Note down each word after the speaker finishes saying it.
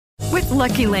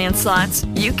Lucky Land Slots,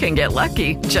 you can get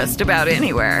lucky just about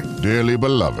anywhere. Dearly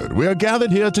beloved, we are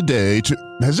gathered here today to...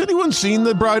 Has anyone seen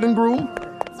the bride and groom?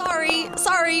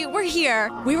 Sorry, we're here.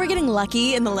 We were getting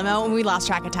lucky in the limo and we lost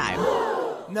track of time.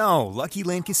 No, Lucky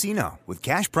Land Casino, with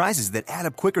cash prizes that add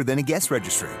up quicker than a guest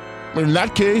registry. In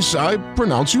that case, I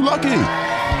pronounce you lucky.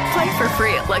 Play for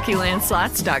free at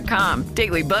LuckyLandSlots.com.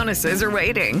 Daily bonuses are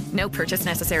waiting. No purchase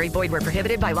necessary. Void where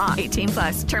prohibited by law.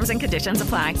 18+. Terms and conditions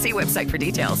apply. See website for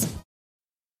details.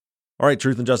 All right,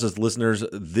 Truth and Justice listeners,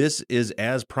 this is,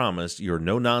 as promised, your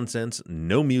no-nonsense,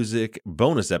 no-music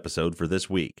bonus episode for this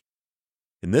week.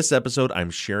 In this episode,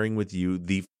 I'm sharing with you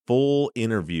the full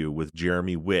interview with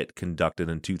Jeremy Witt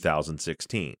conducted in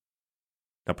 2016.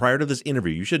 Now, prior to this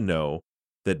interview, you should know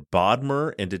that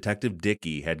Bodmer and Detective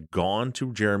Dickey had gone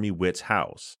to Jeremy Witt's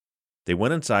house. They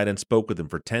went inside and spoke with him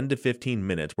for 10 to 15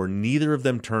 minutes where neither of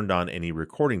them turned on any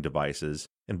recording devices,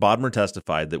 and Bodmer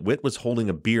testified that Witt was holding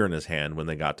a beer in his hand when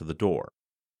they got to the door.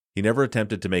 He never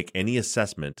attempted to make any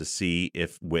assessment to see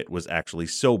if Witt was actually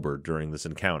sober during this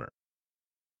encounter.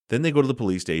 Then they go to the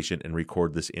police station and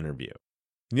record this interview.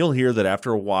 And you'll hear that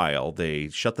after a while, they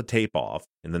shut the tape off,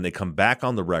 and then they come back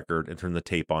on the record and turn the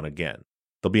tape on again.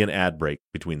 There'll be an ad break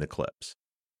between the clips.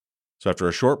 So after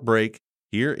a short break,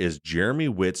 here is Jeremy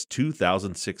Witt's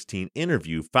 2016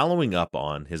 interview following up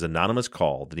on his anonymous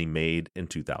call that he made in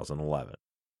 2011.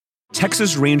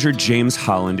 Texas Ranger James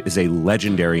Holland is a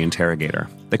legendary interrogator.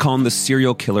 They call him the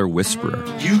serial killer whisperer.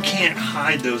 You can't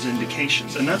hide those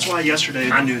indications, and that's why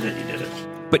yesterday I knew that you did it.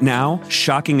 But now,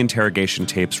 shocking interrogation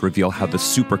tapes reveal how the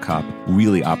super cop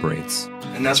really operates.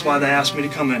 And that's why they asked me to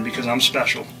come in, because I'm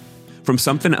special. From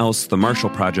Something Else, The Marshall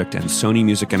Project, and Sony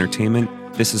Music Entertainment,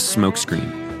 this is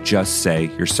Smokescreen. Just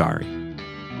say you're sorry.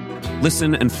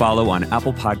 Listen and follow on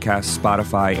Apple Podcasts,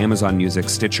 Spotify, Amazon Music,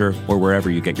 Stitcher, or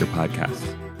wherever you get your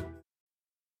podcasts.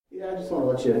 Yeah, I just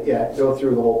want to let you, go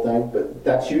through the whole thing, but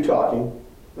that's you talking.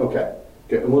 Okay,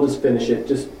 good. And we'll just finish it.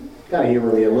 Just kind of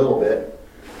humor me a little bit,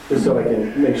 just so I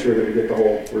can make sure that we get the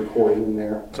whole recording in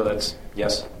there. So that's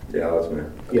yes? Yeah, that's me.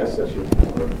 Yes, that's you.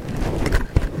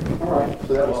 All right,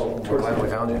 so that was... We're glad we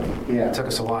found you. Yeah. It took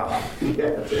us a while. Yeah,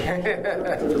 it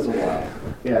took us a while.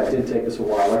 Yeah, it did take us a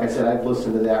while. Like I said, I've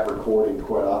listened to that recording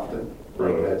quite often.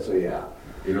 Really? So, yeah.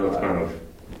 You know, it's kind of,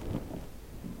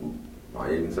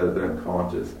 I even said it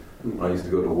unconscious. When I used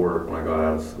to go to work, when I got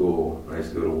out of school, I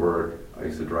used to go to work, I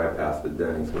used to drive past the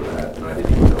Denny's for that, and I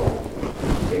didn't even know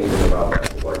anything about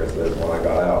it. Like I said, when I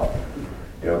got out,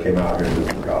 came out here and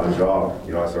just got a job.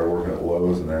 I started working at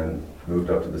Lowe's and then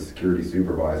moved up to the security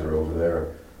supervisor over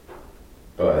there.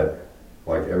 But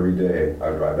like every day, I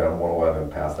drive down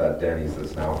 111 past that Denny's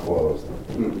that's now closed,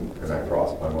 and that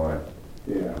crossed my mind.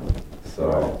 Yeah.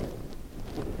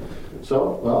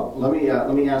 So, well, let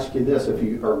me ask you this: if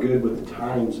you are good with the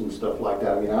times and stuff like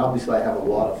that. I mean, obviously, I have a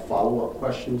lot of follow-up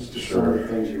questions to some of the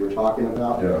things you were talking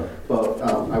about. Yeah. But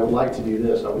I would like to do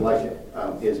this. I would like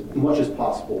to, as much as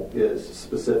possible, as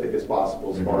specific as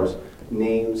possible, as far as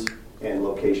names and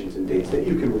locations and dates that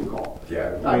you can recall.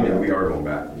 Yeah, I mean, we are going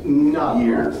back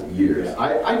years. Yeah.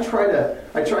 I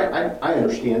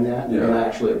understand that, and I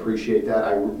actually appreciate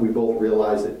that. We both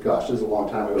realize that, gosh, this is a long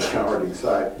time ago. It's kind of hard to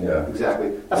decide. Yeah.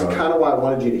 Exactly. That's kind of why I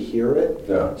wanted you to hear it.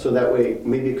 Yeah. So that way,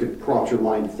 maybe it could prompt your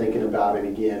mind thinking about it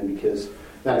again, because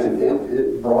that's important.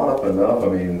 It brought up enough. I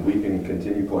mean, we can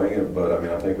continue playing it, but I mean,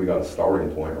 I think we got a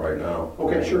starting point right now.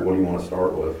 Okay, sure. What do you want to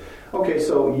start with? Okay,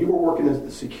 so you were working as the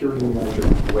security manager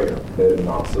where? In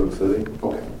Not Soak City.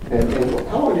 Okay. And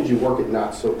how long did you work at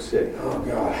Not Soak City? Oh,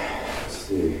 God. Let's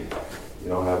see.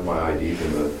 I have my ID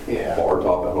from the bar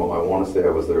top at home. I want to say I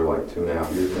was there like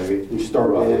 2.5 years maybe. You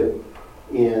started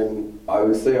in? I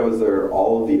would say I was there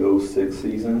all of the 06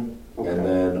 season, and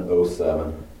then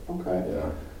 07. Okay.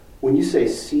 Yeah. When you say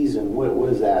season, what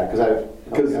is that?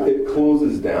 Because it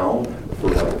closes down for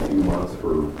like a few months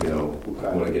for,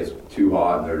 when it gets too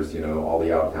hot and there's, all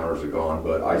the out-of-towners are gone.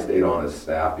 But I stayed on as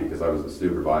staff because I was the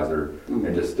supervisor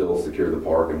and just still secured the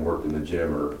park and worked in the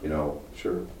gym or,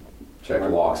 check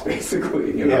locks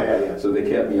basically, Yeah. So they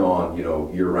kept me on,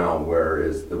 year-round,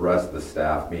 whereas the rest of the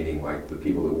staff, meaning like the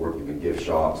people that work in the gift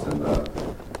shops and the,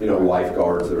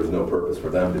 lifeguards, there was no purpose for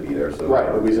them to be there. So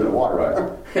nobody's in the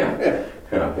water. Right.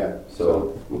 Yeah.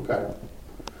 So okay.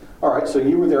 All right, so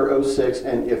you were there 06,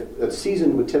 and if a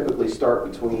season would typically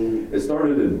start between... It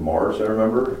started in March, I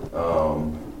remember.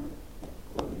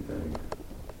 Let me think.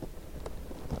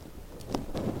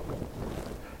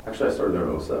 Actually, I started there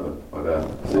in 07. My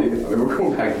bad. See, I mean, we're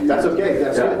going back years. That's okay.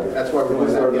 That's good. That's why we're going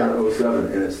back. I started there in 07,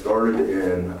 and it started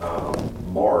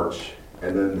in March,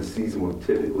 and then the season would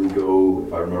typically go,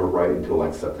 if I remember right, until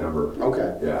like September.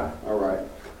 Okay. Yeah. All right.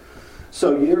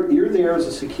 So you're there as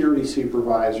a security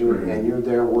supervisor, and you're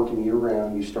there working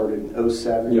year-round. You started in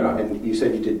 07, and you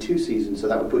said you did 2 seasons, so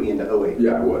that would put you into 08.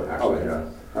 Yeah, it would, actually,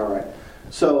 okay. All right.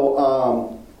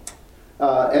 So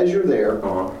as you're there,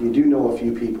 you do know a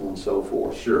few people and so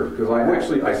forth. Sure, because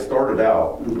I started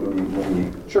out, let me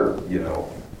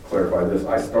clarify this.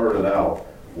 I started out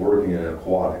working in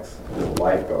aquatics as a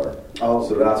lifeguard. Oh.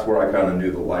 So that's where I kind of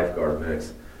knew the lifeguard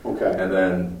mix. Okay. And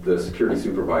then the security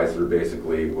supervisor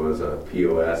basically was a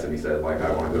POS, and he said, like,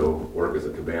 I want to go work as a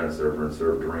cabana server and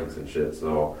serve drinks and shit.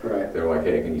 So they're like,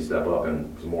 hey, can you step up?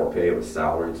 And some more pay. It was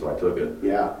salaried, so I took it.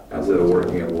 Yeah. Instead of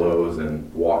working at Lowe's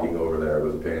and walking over there, it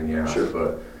was a pain in the ass. Sure.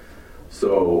 But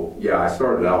so I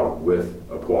started out with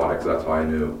aquatics. That's how I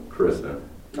knew Kristen.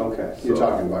 Okay. You're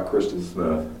talking about Kristen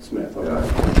Smith. Okay.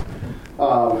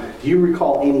 Yeah. Do you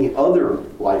recall any other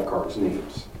lifeguards'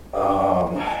 names?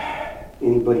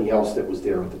 Anybody else that was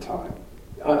there at the time?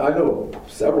 I know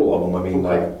several of them. I mean,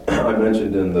 like I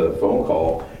mentioned in the phone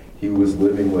call, he was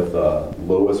living with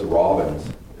Lois Robbins,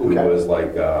 who was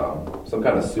like some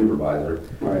kind of supervisor.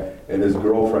 Right. And his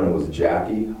girlfriend was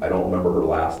Jackie. I don't remember her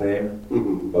last name,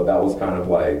 but that was kind of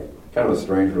a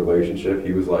strange relationship.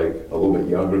 He was like a little bit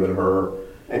younger than her.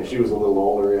 And she was a little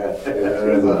older,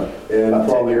 and about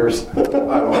 10 years. I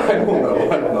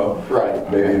don't know. Right.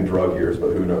 Maybe in drug years, but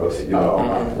who knows?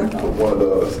 One of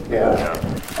those. Yeah.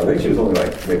 I think she was only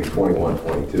like maybe 21,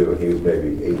 22, and he was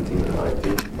maybe 18 or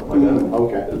 19, something like that.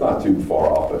 Okay. It's not too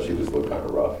far off, but she just looked kind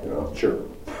of rough, Sure.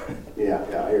 Yeah,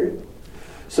 I hear you.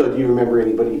 So do you remember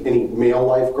any male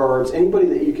lifeguards? Anybody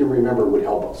that you can remember would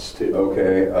help us, too.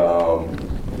 Okay.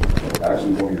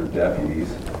 Actually, one of your deputies.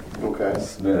 Okay.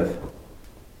 Smith.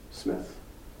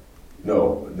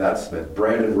 No, not Smith.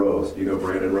 Brandon Rose. Do you know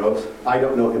Brandon Rose? I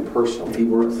don't know him personally. He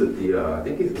works at the, I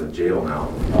think he's in the jail now.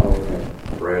 Oh,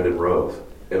 okay. Brandon Rose.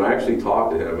 And I actually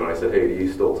talked to him, and I said, hey, do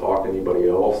you still talk to anybody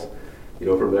else,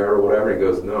 from there or whatever? He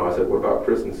goes, no. I said, what about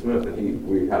Kristen Smith? And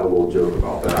we had a little joke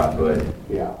about that, but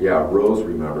yeah, Rose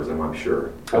remembers him, I'm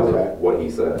sure, because of what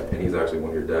he said. And he's actually one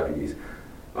of your deputies.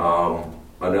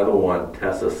 Another one,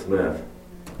 Tessa Smith.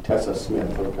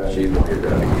 Okay. She's one of your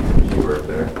deputies. She worked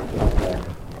there. Okay.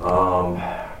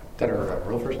 Is that her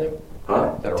real first name?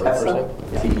 Huh? Is that her real first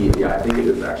name? Yeah, I think it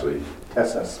is actually.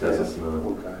 Tessa Smith.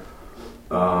 Okay.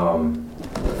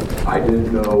 I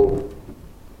didn't know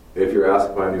if you're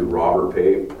asking if I knew Robert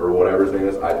Pape or whatever his name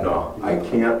is. I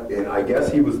can't. And I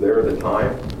guess he was there at the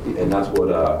time, and that's what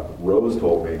Rose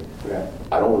told me. Yeah.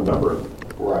 I don't remember him.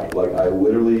 Right. Like I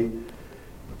literally.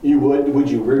 Would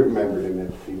you remember him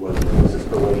if he wasn't? Was this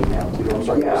early now? I'm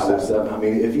sorry. Yeah, 07. I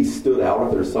mean, if he stood out,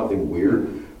 if there's something weird,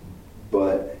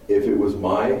 but if it was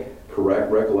my correct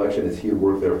recollection, is he had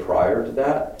worked there prior to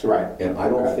that. Right. And I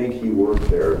don't think he worked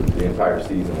there the entire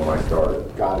season when I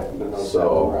started. Got it.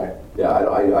 Right. Yeah,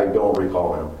 I don't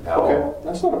recall him at all.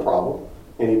 That's not a problem.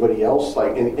 Anybody else?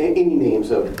 Like any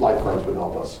names of lifeguards would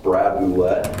help us. Brad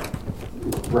Roulette.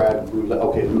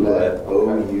 Okay, Roulette.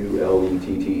 Oulette.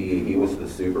 He was the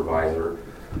supervisor.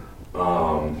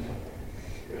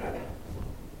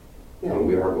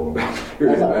 We are going back.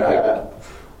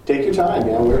 Take your time,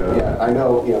 man. I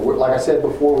know. Like I said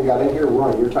before we got in here, we're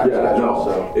on your time schedule.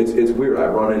 So it's weird. I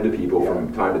run into people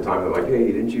from time to time. They're like,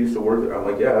 "Hey, didn't you used to work there?" I'm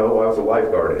like, "Yeah, I was a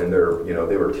lifeguard," and they're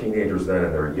they were teenagers then,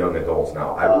 and they're young adults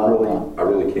now. I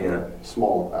really can't.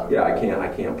 Small. I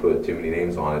can't put too many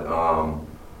names on it.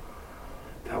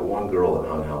 That one girl that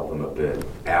hung out with him a bit,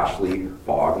 Ashley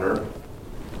Faulkner.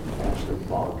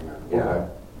 Yeah. Okay.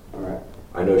 All right.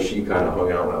 I know she kind of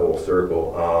hung out in that little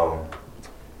circle.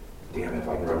 Damn it, if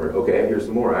I can remember. Okay, here's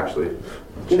some more actually.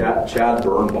 Chad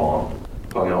Birnbaum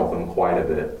hung out with them quite a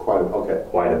bit. Quite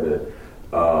a bit.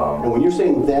 And when you're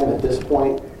saying them at this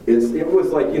point, it was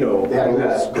like they had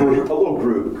a little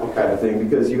group kind of thing,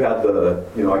 because you had the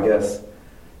I guess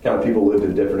kind of people lived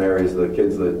in different areas. The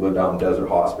kids that lived out in Desert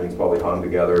Hot Springs probably hung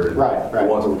together. And right. The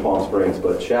ones in Palm Springs,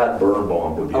 but Chad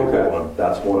Birnbaum would be a good one.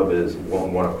 That's one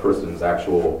of Kristen's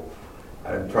actual.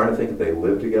 I'm trying to think if they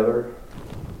lived together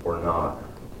or not.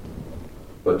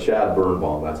 But Chad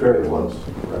Birnbaum, that's very close.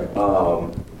 Right.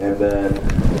 And then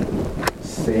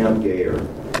Sam Gayer.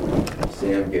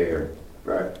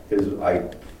 Right.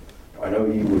 I know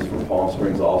he was from Palm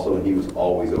Springs also, and he was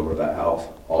always over at that house,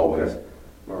 always.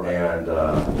 Right. And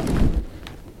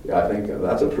I think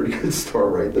that's a pretty good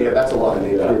start right there. Yeah, that's a lot of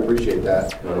names. We appreciate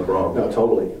that. Not a problem. No,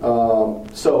 totally.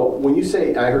 So when you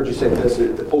say, I heard you say this,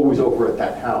 always over at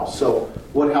that house. So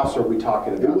what house are we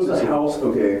talking about? It was a house,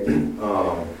 okay.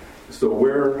 So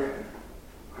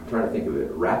I'm trying to think of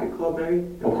it, Racket Club maybe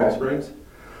in Palm Springs.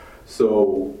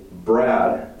 So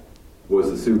Brad was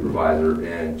the supervisor,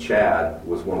 and Chad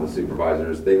was one of the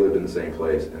supervisors. They lived in the same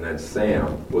place, and then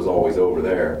Sam was always over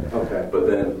there. Okay. But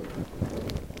then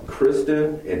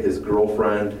Kristen and his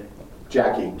girlfriend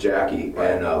Jackie, right.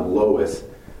 and Lois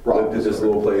lived at this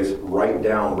little place right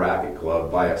down Racket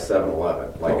Club by a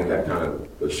 7-Eleven, like in that kind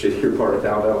of the shittier part of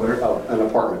town down there. Oh, an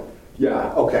apartment.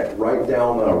 Yeah. Okay. Right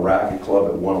down Racket Club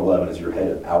at 111 as you're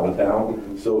headed out of town.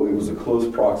 Mm-hmm. So it was a close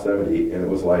proximity, and it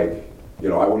was like, you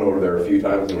know, I went over there a few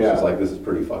times, and it was just like, this is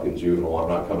pretty fucking juvenile. I'm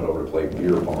not coming over to play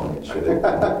beer pong and shit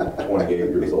at 28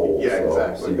 years old. Yeah, so,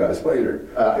 exactly. See you guys later.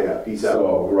 Yeah, peace out.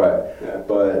 So, right. Yeah.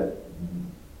 But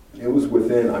it was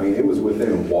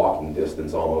within walking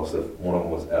distance almost. If one of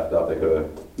them was effed up, they could have.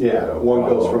 Yeah, one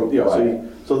goes from, you know, right.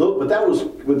 but that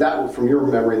was, from your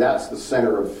memory, that's the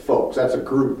center of folks. That's a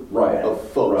group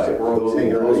of folks that were always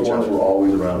hanging around each other. Those ones were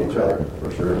always around each other, for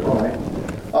sure. All right.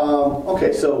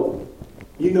 Okay, so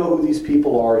you know who these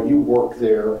people are. You work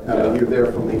there. You're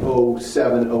there from the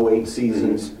 07, 08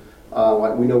 seasons.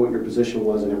 We know what your position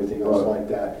was and everything else like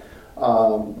that.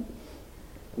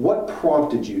 What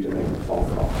prompted you to make the phone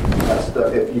call?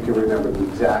 If you can remember the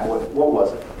exact, what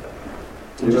was it?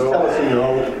 Just tell us in your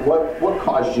own, what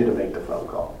caused you to make the phone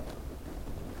call?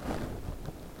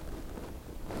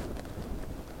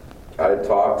 I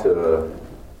talked to,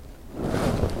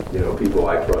 people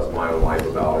I trust my own life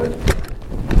about it.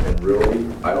 And really,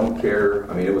 I don't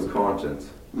care. I mean, it was conscience.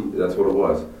 That's what it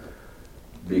was.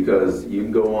 Because you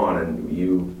can go on and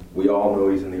we all know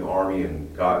he's in the Army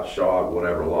and got shot,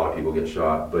 whatever. A lot of people get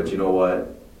shot. But you know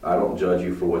what? I don't judge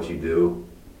you for what you do.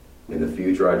 In the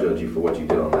future, I judge you for what you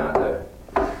did on that day.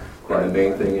 And the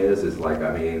main thing is like,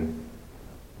 I mean,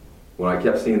 when I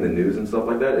kept seeing the news and stuff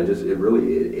like that, it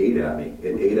ate at me.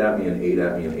 It ate at me and ate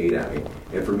at me and ate at me.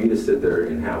 And for me to sit there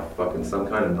and have fucking some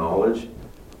kind of knowledge,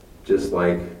 just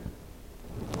like,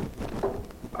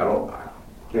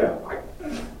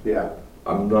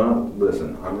 I'm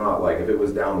not like, if it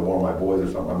was down to one of my boys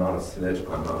or something, I'm not a snitch,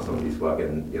 I'm not somebody's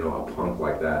fucking, a punk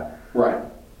like that. Right.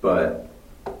 But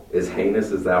as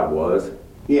heinous as that was,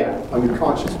 yeah, I mean,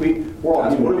 conscious. We're all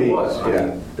human beings. I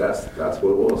mean, that's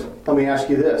what it was. Let me ask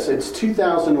you this. It's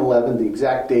 2011. The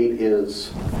exact date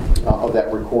is of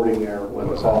that recording there. When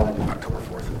it was on October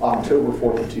 4th. October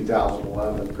 4th of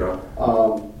 2011.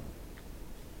 Okay.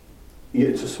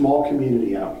 It's a small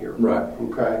community out here. Right.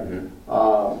 Okay.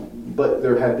 Mm-hmm. But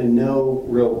there had been no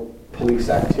real police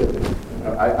activity.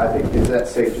 I think, is that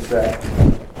safe to say?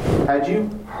 Had you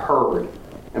heard,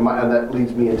 and that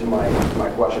leads me into my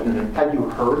question, mm-hmm. Had you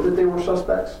heard that they were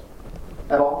suspects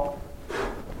at all?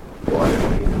 Well, I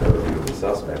didn't even know if he was a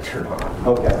suspect or not.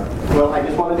 Okay. Well, I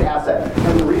just wanted to ask that.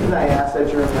 And the reason I asked that,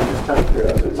 Jeremy, I'm just telling you,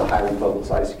 it's a highly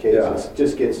publicized case. Yeah.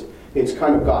 It's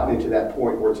kind of gotten into that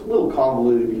point where it's a little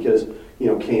convoluted because,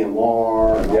 KMR and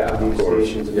all these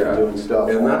stations have been doing stuff.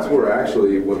 And that's where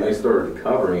actually, when they started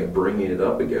covering it, bringing it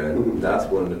up again, mm-hmm. That's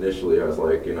when initially I was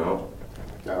like,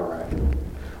 All right.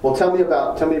 Well, tell me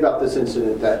about this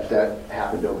incident that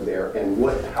happened over there, and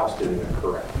what house did it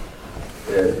occur at?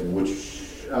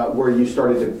 Where you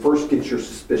started to first get your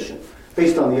suspicion,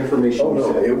 based on the information you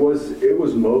said. It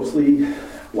was mostly,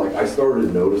 like, I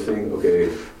started noticing,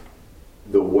 okay,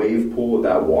 the wave pool at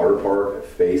that water park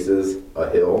faces a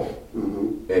hill, mm-hmm.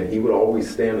 And he would always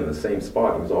stand in the same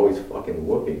spot. He was always fucking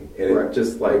looking. And it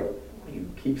just like, you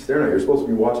keep staring at it. You're supposed to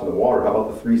be watching the water. How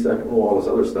about the 3-second rule, all this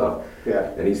other stuff?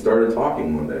 Yeah. And he started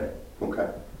talking one day. Okay.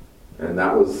 And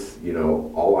that was,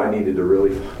 all I needed to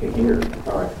really fucking hear.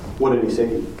 All right. What did he say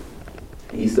to you?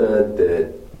 He said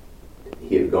that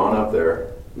he had gone up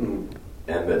there, mm-hmm.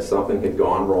 And that something had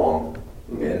gone wrong,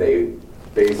 mm-hmm. And they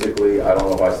basically, I don't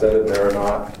know if I said it there or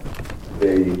not,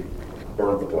 they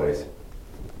burnt the place.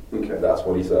 Okay. That's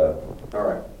what he said. All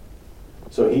right.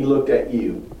 So he looked at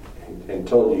you and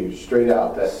told you straight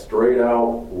out that... Straight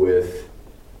out with...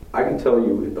 I can tell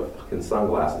you the fucking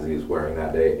sunglasses he was wearing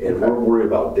that day. And we're worried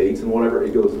about dates and whatever.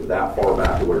 It goes that far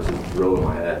back to where it's just drilled in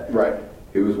my head. Right.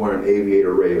 He was wearing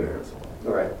aviator Ray-Bans.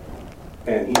 All right.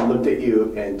 And he looked at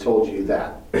you and told you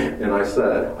that. And I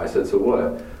said, so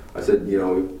what? I said,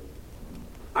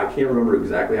 I can't remember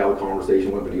exactly how the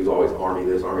conversation went, but he was always Army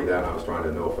this, Army that, and I was trying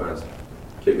to, no offense,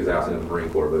 kick his ass into the Marine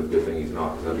Corps, but it's a good thing he's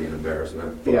not, because that'd be an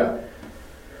embarrassment. But yeah.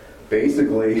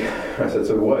 Basically, I said,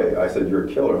 so what? I said, you're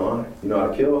a killer, huh? You know how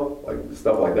to kill? Like,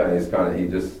 stuff like that. And he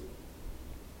just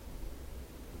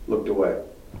looked away.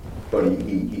 But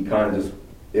he kind of just,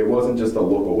 it wasn't just a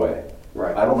look away.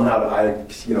 Right. I don't know how to,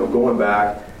 going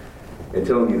back and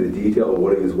telling you the detail of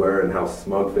what he was wearing and how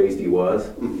smug-faced he was,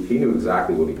 mm-hmm. He knew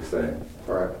exactly what he was saying.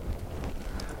 All right.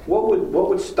 What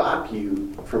would stop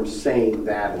you from saying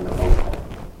that in the phone call?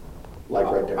 like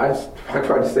right there? I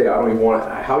tried to say I don't even want to,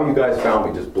 how you guys found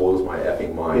me just blows my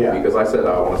effing mind. Yeah. Because I said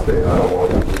I want to stay, I don't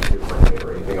want to give my name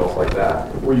or anything else like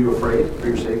that. Were you afraid for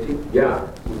your safety? Yeah.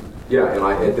 Yeah, and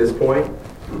at this point,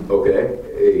 okay,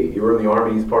 hey, you were in the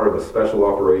Army, he's part of a special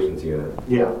operations unit.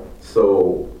 Yeah.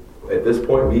 So at this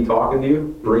point, me talking to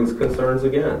you brings concerns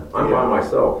again. I'm by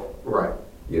myself. Right.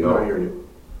 You know? I hear you.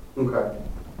 Okay.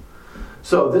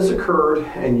 So this occurred,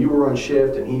 and you were on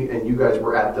shift, and you guys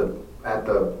were at the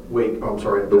wave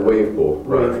pool.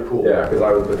 Right. Wave pool. Yeah, because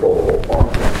I would patrol the whole farm.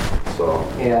 So.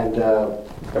 And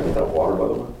can I get that water, by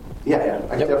the way? yeah,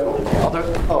 I definitely can. I'll do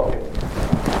it. Oh, okay.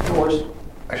 Of course.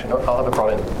 Actually, no, I'll have it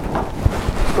brought in.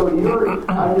 So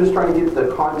I'm just trying to get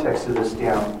the context of this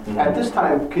down. Mm-hmm. At this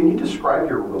time, can you describe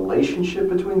your relationship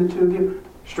between the two of you?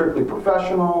 Strictly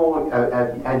professional?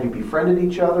 Had you befriended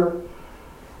each other?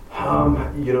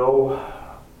 You know,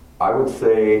 I would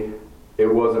say it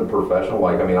wasn't professional.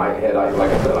 Like I said,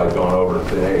 I'd gone over and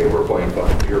said, hey, we're playing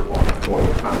fucking beer pong. It's going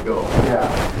to kind of go.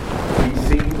 Yeah. He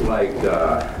seemed like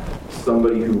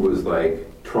somebody who was like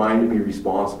trying to be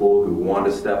responsible, who wanted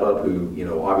to step up, who, you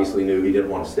know, obviously knew he didn't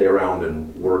want to stay around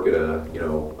and work at a, you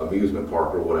know, amusement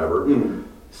park or whatever. Mm.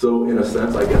 So in a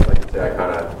sense, I guess I could say I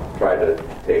kind of tried to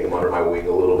take him under my wing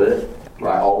a little bit.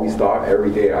 I always thought,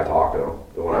 every day I talked to him.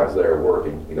 But when I was there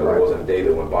working, you know, there wasn't a day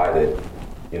that went by that,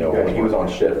 you know, when he was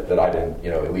on shift that I didn't,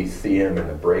 you know, at least see him in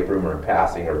the break room or in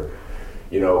passing or,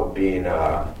 you know, being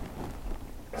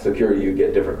security, you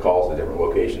get different calls to different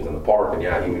locations in the park. And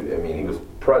yeah, he was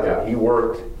present. He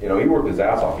worked, you know, he worked his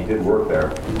ass off. He did work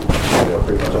there, you know,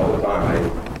 pretty much all the time.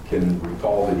 I can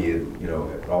recall that he had, you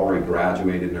know, already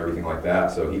graduated and everything like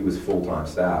that. So he was full-time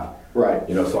staff. Right.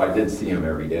 You know, so I did see him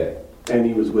every day. And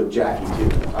he was with Jackie too.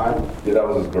 Yeah, that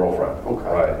was his girlfriend. Okay.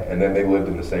 Right. And then they lived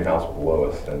in the same house with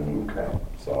Lois. And okay.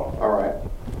 So. All right.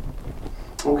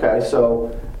 Okay, so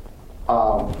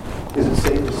is it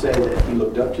safe to say that he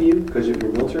looked up to you because of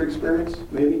your military experience,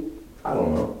 maybe? I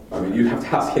don't know. I mean, you'd have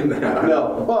to ask him that.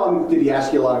 No. Well, did he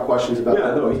ask you a lot of questions about that?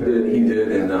 Yeah, no, he did. He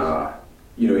did. And,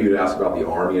 you know, he would ask about the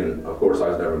Army. And, of course, I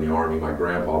was never in the Army. My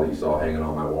grandpa that you saw hanging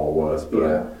on my wall was. But,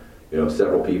 yeah. You know,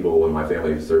 several people in my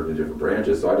family have served in different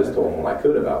branches, so I just told him what I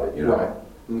could about it, you know.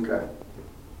 Right. Okay.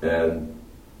 And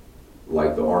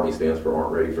like the Army stands for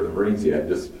aren't ready for the Marines yet.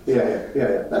 Just yeah.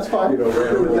 That's fine. You know,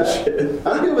 random bullshit.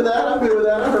 I'm good with that.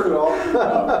 I heard it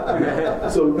all.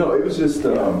 So no, it was just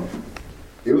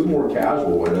it was more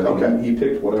casual, and I mean, he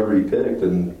picked whatever he picked,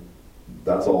 and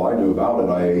that's all I knew about it.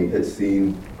 I had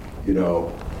seen, you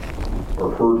know,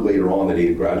 or heard later on that he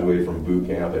had graduated from boot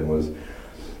camp and was.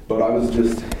 But I was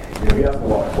just, you know, he asked a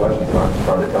lot of questions, and I'm just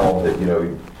trying to tell him that, you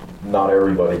know, not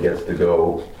everybody gets to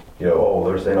go, you know, oh,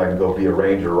 they're saying I can go be a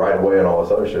ranger right away and all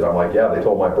this other shit. I'm like, yeah, they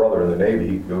told my brother in the Navy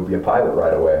he could go be a pilot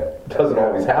right away. It doesn't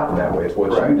always happen that way. It's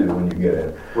what you do when you get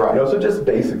in. Right. You know, so just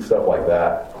basic stuff like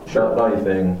that. Sure. Not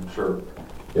anything,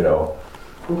 you know.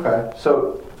 Okay,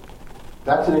 so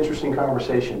that's an interesting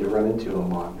conversation to run into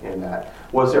him on in that.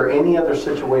 Was there any other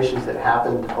situations that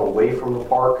happened away from the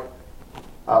park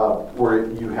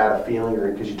where you had a feeling, or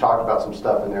because you talked about some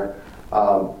stuff in there,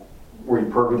 were you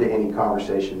privy to any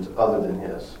conversations other than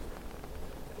his?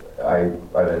 I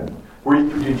didn't.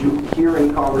 Did you hear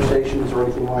any conversations or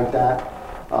anything like that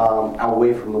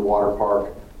away from the water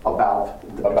park about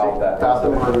the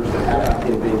murders that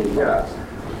happened in Binion? Yes.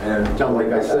 And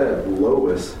like I said,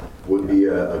 Lois would be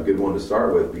a good one to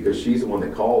start with because she's the one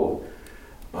that called.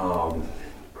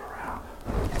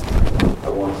 I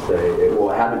want to say it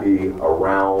had to be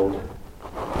around.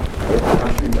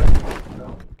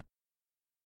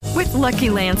 With Lucky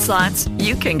Land Slots,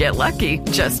 you can get lucky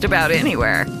just about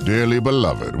anywhere. Dearly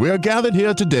beloved, we are gathered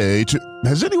here today to...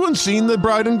 Has anyone seen the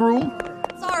bride and groom?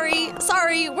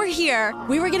 Sorry, we're here.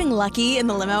 We were getting lucky in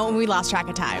the limo and we lost track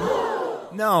of time.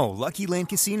 No, Lucky Land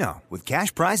Casino, with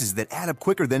cash prizes that add up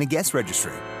quicker than a guest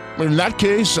registry. In that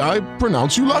case, I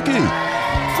pronounce you lucky.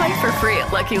 Play for free at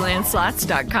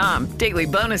LuckyLandSlots.com. Daily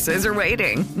bonuses are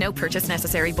waiting. No purchase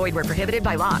necessary. Void where prohibited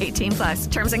by law.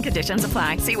 18+. Terms and conditions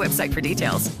apply. See website for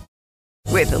details.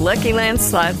 With Lucky Land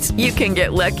Slots, you can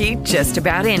get lucky just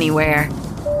about anywhere.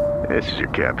 This is your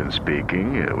captain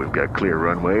speaking. We've got clear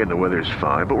runway and the weather's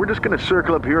fine, but we're just going to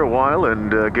circle up here a while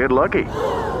and get lucky.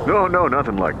 No,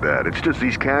 nothing like that. It's just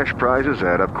these cash prizes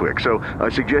add up quick. So I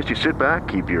suggest you sit back,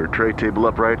 keep your tray table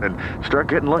upright, and start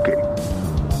getting lucky.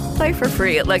 Play for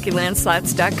free at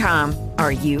LuckyLandSlots.com.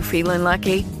 Are you feeling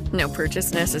lucky? No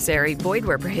purchase necessary. Void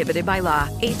where prohibited by law.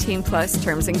 18+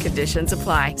 terms and conditions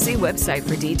apply. See website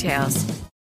for details.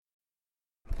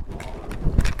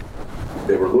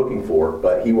 They were looking for,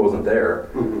 but he wasn't there.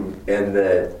 Mm-hmm. And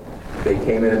that they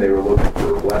came in and they were looking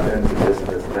for weapons and this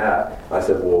and that. I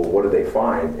said, well, what did they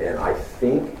find? And I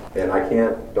think, and I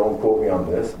can't, don't quote me on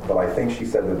this, but I think she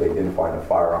said that they did find a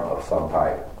firearm of some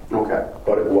type. Okay.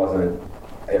 But it wasn't,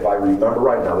 if I remember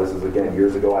right now, this is again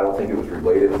years ago, I don't think it was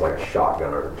related. It was like a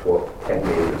shotgun or 10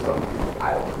 gauge or something.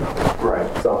 I don't know.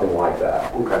 Right. Something like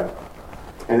that. Okay.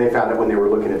 And they found it when they were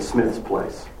looking at Smith's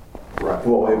place. Right.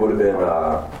 Well, it would have been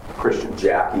Christian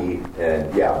Jackie,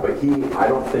 and yeah, but I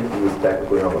don't think he was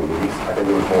technically on the lease. I think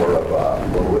it was more of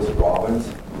Lois Robbins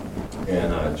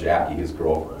and Jackie, his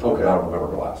girlfriend. Okay. I don't remember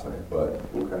her last name, but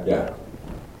okay. Yeah.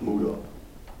 Muda.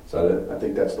 Is that it? I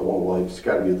think that's the one. Well, it's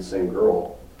got to be the same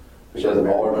girl. She has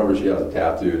all I remember she has a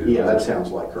tattoo. Yeah, that sounds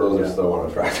like her. Those are so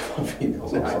unattractive on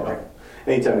females.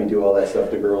 Anytime you do all that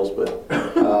stuff to girls, but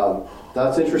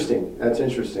that's interesting. That's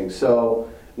interesting. So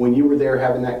when you were there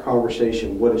having that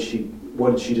conversation, what did she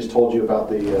just told you about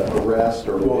the arrest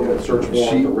or the search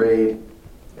warrant, the raid?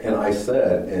 And I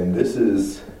said, and this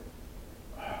is...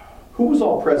 Who was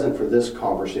all present for this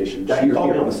conversation? She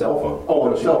called me on the cell phone. Oh,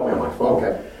 on the cell phone. She called me on my phone.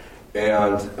 Okay.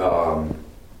 And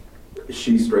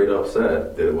she straight up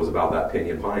said that it was about that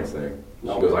Pinion Pines thing. She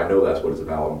goes, I know that's what it's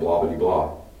about, and blah, blah,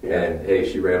 blah. Yeah. And hey,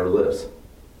 she ran her lips.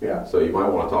 Yeah. So you might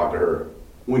want to talk to her.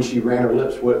 When she ran her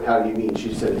lips, how do you mean?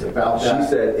 She said it's about that? She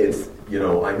said it's,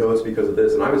 I know it's because of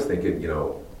this. And I was thinking,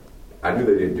 I knew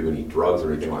they didn't do any drugs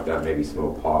or anything like that, maybe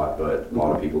smoke pot, but a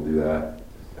lot of people do that.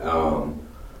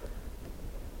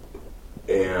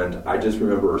 And I just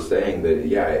remember her saying that,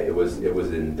 yeah, it was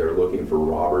they're looking for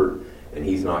Robert, and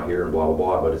he's not here, and blah, blah,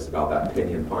 blah, but it's about that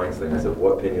Pinion Pines thing. I said,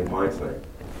 what Pinion Pines thing?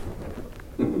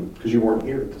 Because you weren't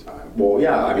here at the time. Well,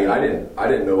 yeah, I mean, I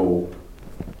didn't know,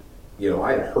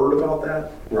 I had heard about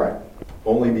that. Right.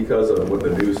 Only because of when the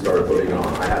news started putting it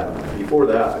on. Before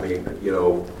that, I mean,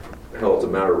 hell, it's a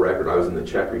matter of record. I was in the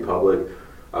Czech Republic,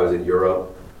 I was in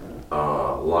Europe, a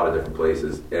lot of different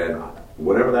places, and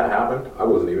whenever that happened, I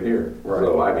wasn't even here. Right.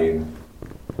 So, I mean,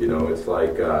 it's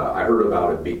like, I heard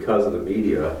about it because of the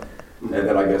media, and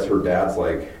then I guess her dad's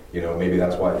like, maybe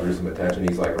that's why it drew some attention.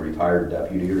 He's like a retired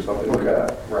deputy or something like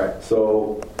that. Right.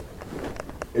 So,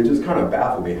 it just kind of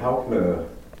baffled me. How can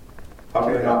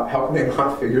they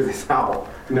not figure this out?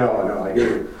 No, I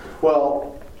get it.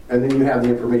 Well, and then you have the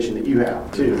information that you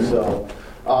have too. So,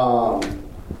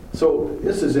 so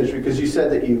this is interesting because you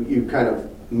said that you kind of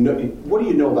know. What do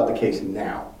you know about the case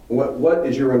now? What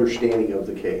is your understanding of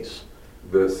the case?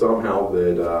 That somehow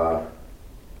that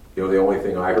the only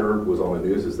thing I heard was on the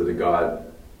news is that it got,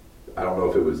 I don't know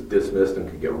if it was dismissed and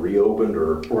could get reopened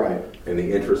or right in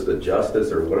the interest of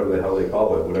justice or whatever the hell they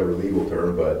call it, whatever legal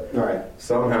term, but right.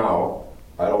 Somehow,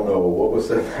 I don't know what was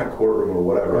said in that courtroom or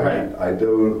whatever. Right. I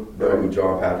do know who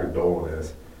John Patrick Dolan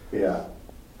is. Yeah.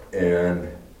 And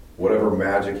whatever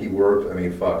magic he worked, I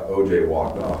mean, fuck, OJ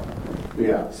walked off.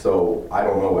 Yeah. So I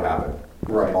don't know what happened.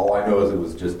 Right. All I know is it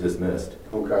was just dismissed.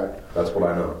 Okay. That's what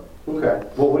I know. Okay.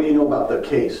 Well, what do you know about the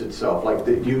case itself? Like,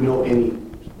 do you know any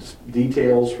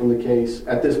details from the case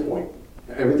at this point?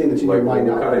 Everything that's in your mind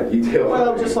now. What kind of details?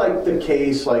 Well, just like the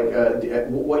case, like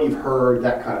what you've heard,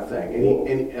 that kind of thing.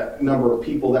 Any number of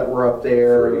people that were up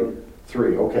there?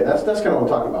 Three. Okay, that's kind of what I'm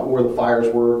talking about. Where the fires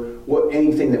were,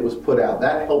 anything that was put out.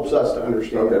 That helps us to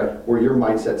understand where your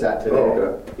mindset's at today. Oh,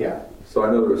 okay. Yeah. So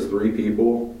I know there was 3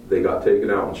 people. They got taken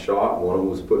out and shot. One of them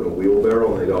was put in a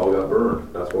wheelbarrow, and they all got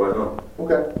burned. That's what I know.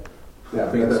 Okay. Yeah,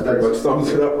 I think that pretty much sums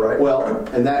it up, right? Well,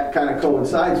 and that kind of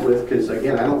coincides with, because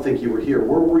again, I don't think you were here.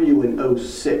 Where were you in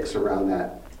 2006 around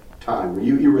that time?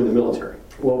 You were in the military.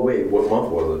 Well, wait, what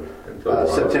month was it?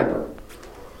 September.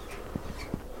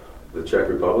 The Czech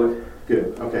Republic?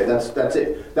 Good. Okay, that's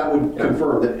it. That would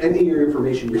confirm that any of your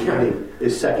information you're getting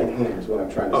is secondhand, is what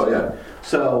I'm trying to say. Yeah.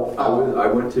 So I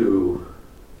went to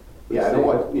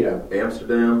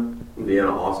Amsterdam,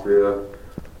 Vienna, Austria.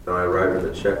 Then I arrived in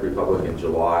the Czech Republic in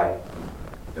July,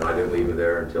 and I didn't leave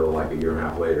there until like a year and a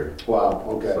half later. Wow.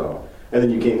 Okay. So. And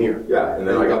then you came here. Yeah, and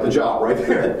then I got the job right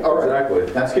there. All right. Exactly.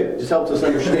 That's good. Just helps us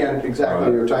understand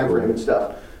exactly your time frame and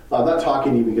stuff. I'm not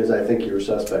talking to you because I think you're a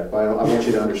suspect, but I want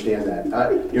you to understand that.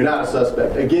 You're not a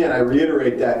suspect. Again, I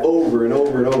reiterate that over and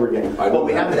over and over again. But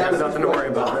we have to ask nothing to worry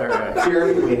about there.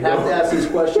 Jeremy, we have to ask these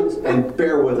questions and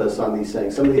bear with us on these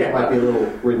things. Some of these might be a little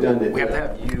redundant. We have to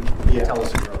have you tell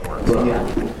us your own words. Yeah.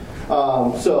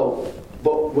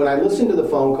 But when I listened to the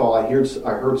phone call, I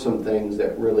heard some things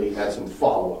that really had some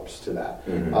follow-ups to that.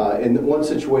 Mm-hmm. In one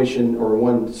situation or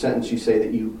one sentence, you say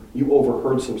that you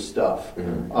overheard some stuff,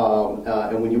 mm-hmm.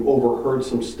 And when you overheard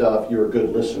some stuff, you're a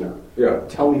good listener. Yeah.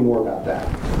 Tell me more about that.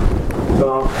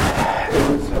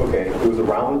 It was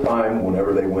around the time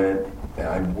whenever they went, and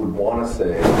I would want to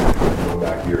say, going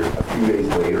back here, a few days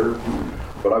later,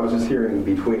 But I was just hearing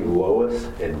between Lois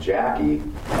and Jackie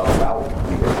about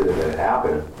the incident that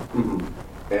happened. Mm-hmm.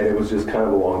 And it was just kind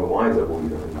of along the lines of,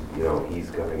 well, he's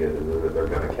going to get, they're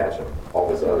going to catch him. All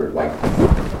this other, like,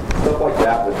 stuff like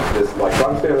that. Just like, if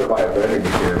I'm standing there by a vending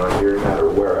machine and I'm hearing that, or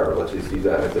wherever, let's just use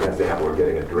that as an example, or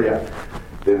getting a drink,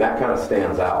 then that kind of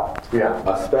stands out. Yeah.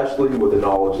 Especially with the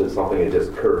knowledge that something had just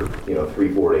occurred,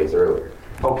 3-4 days earlier.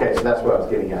 Okay, so that's what I was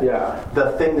getting at. Yeah.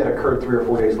 The thing that occurred 3 or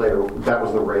 4 days later, that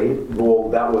was the raid? Well,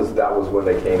 that was when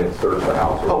they came and searched the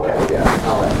house. Okay. Yeah.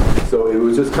 All right. So it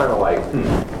was just kind of like,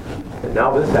 and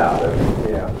now this happened.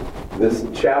 Yeah. This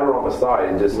chatter on the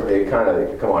side, it kind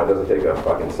of, come on, it doesn't take a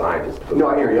fucking scientist. No,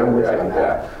 I hear you. I'm with you on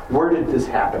that. Yeah. Where did this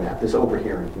happen at, this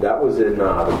overhearing? That was in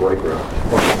the break room.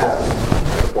 Because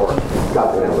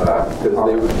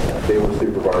they were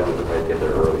supervisors and they get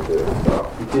there early too. So.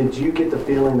 Did you get the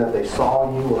feeling that they saw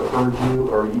you or heard you,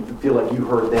 or you feel like you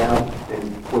heard them?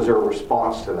 And was there a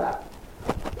response to that?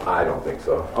 I don't think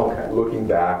so. Okay. Looking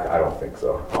back, I don't think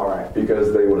so. All right.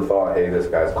 Because they would have thought, hey, this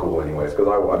guy's cool anyways. Because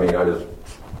I just,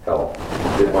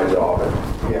 did my job. And,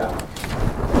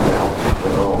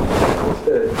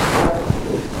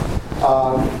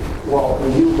 well,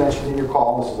 you mentioned in your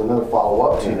call, this is another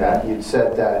follow-up to that, you'd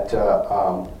said that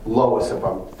Lois, if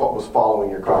I was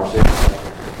following your conversation,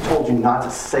 told you not to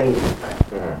say anything.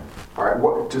 Mm-hmm. All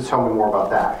right, just tell me more about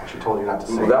that. She told you not to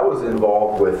say anything. That was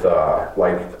involved with,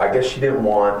 I guess she didn't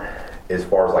want, as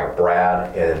far as like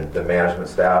Brad and the management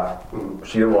staff,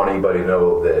 she didn't want anybody to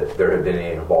know that there had been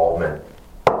any involvement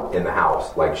in the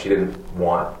house. Like, she didn't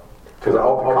want, because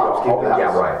I'll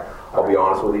be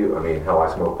honest with you. I mean, hell,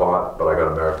 I smoke pot, but I got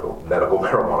a medical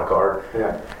marijuana card.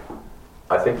 Yeah.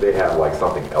 I think they have like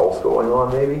something else going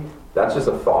on. Maybe that's just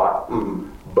a thought,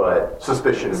 but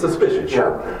suspicion,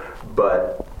 sure. Yeah.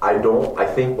 But I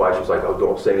think why she was like, oh,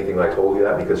 don't say anything when I told you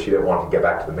that, because she didn't want to get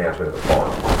back to the management of the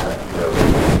farm.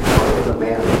 The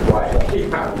management, right?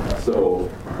 Yeah. So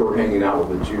her hanging out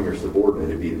with a junior subordinate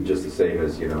would be just the same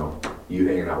as you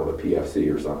hanging out with a PFC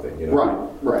or something.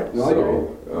 Right.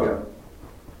 No,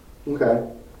 Okay.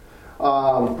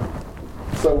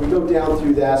 So we go down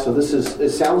through that. So it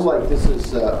sounds like this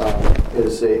is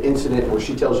an incident where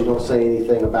she tells you don't say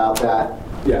anything about that.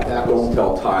 Yeah. Don't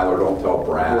tell Tyler. Don't tell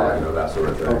Brad. Right. That sort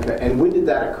of thing. Okay. And when did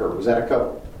that occur? Was that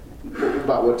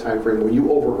about what time frame? When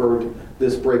you overheard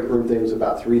this break room thing was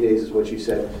about 3 days, is what you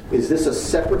said. Is this a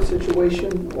separate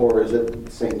situation, or is it at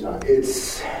the same time?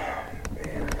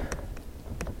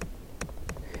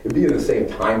 It'd be in the same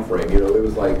time frame. It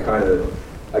was like kind of.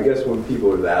 I guess when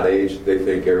people are that age, they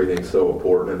think everything's so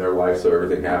important in their life, so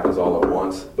everything happens all at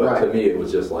once. But to me, it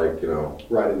was just like,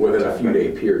 within a few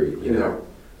day period,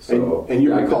 So, and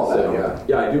you recall that,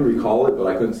 yeah, I do recall it, but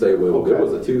I couldn't say, well, it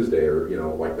was a Tuesday or,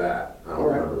 like that. I don't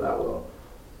remember that well.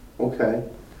 Okay.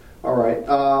 All right.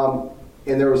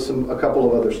 And there was a couple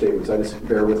of other statements. I just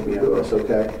bear with me on this,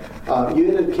 okay?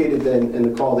 You indicated then in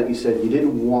the call that you said you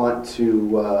didn't want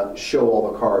to show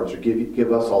all the cards or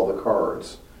give us all the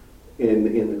cards. In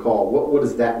the call. What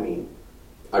does that mean?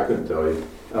 I couldn't tell you.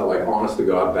 Like, honest to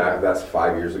God, that's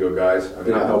 5 years ago, guys. I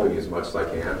mean, I'm helping you as much as I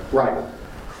can. Right.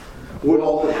 Would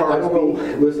all the cards be...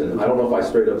 Listen, I don't know if I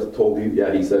straight up told you,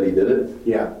 yeah, he said he did it.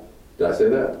 Yeah. Did I say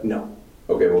that? No.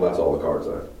 Okay, well, that's all the cards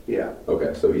then. Yeah.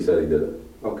 Okay, so he said he did it.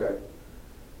 Okay.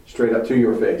 Straight up to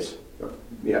your face.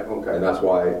 Yeah, okay. And that's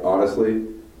why, honestly,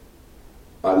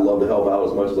 I'd love to help out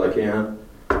as much as I can,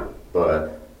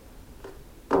 but...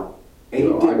 I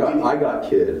got a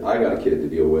kid to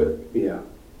deal with. Yeah.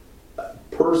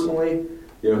 Personally,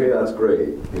 hey, that's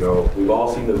great. We've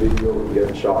all seen the video of him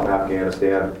getting shot in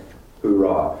Afghanistan.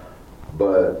 Hoorah.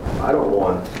 But I don't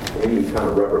want any kind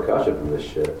of repercussion from this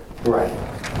shit. Right.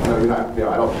 No, you're not.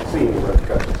 I don't see any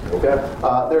repercussions. Okay.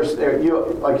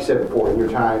 Like you said before, in your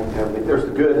time, there's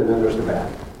the good and then there's the bad,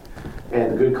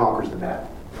 and the good conquers the bad.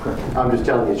 I'm just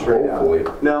telling you straight out.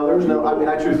 No, there's no. I mean,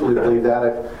 I truthfully believe that.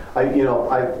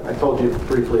 I told you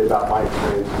briefly about my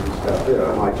experiences and stuff.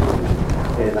 My children,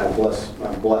 and I'm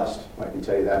blessed. I can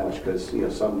tell you that much because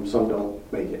some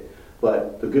don't make it.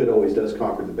 But the good always does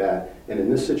conquer the bad. And in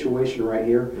this situation right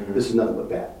here, this is nothing but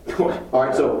bad. All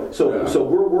right. So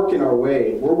we're working our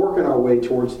way. We're working our way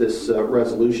towards this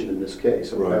resolution in this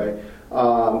case. Okay.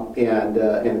 Right. And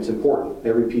it's important.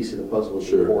 Every piece of the puzzle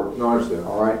is important. No, I understand.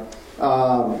 All right.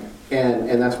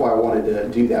 And that's why I wanted to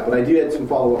do that. But I do have some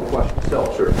follow-up questions. So,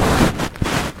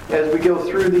 as we go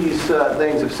through these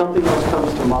things, if something else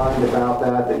comes to mind about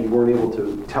that you weren't able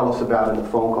to tell us about in the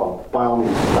phone call, by all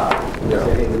means stop. Yeah.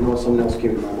 Say, hey, something else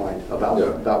came to my mind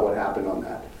about what happened on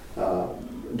that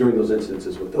during those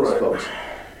incidences with those folks.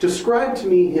 Describe to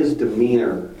me his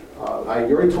demeanor.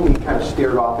 You already told me he kind of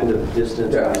stared off into the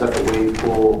distance. Yeah. He was at the wave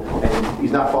pool, and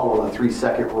he's not following the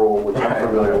 3-second rule, which I'm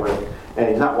familiar with, and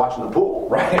he's not watching the pool.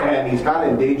 Right. And he's kind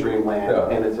of in daydream land, Yeah.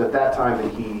 and it's at that time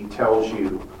that he tells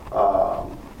you,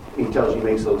 he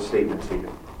makes those statements to you.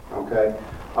 Okay.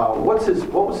 What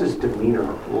was his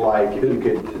demeanor like? If you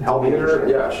could help me understand.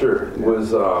 Yeah, sure. It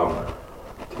was,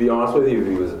 to be honest with you,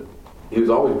 he was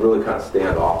always really kind of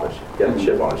standoffish. He had a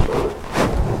chip on his shoulder.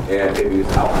 And if he was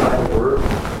outside of work,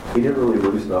 he didn't really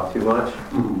loosen up too much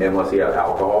unless he had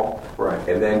alcohol. Right.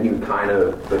 And then he would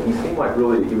but he seemed like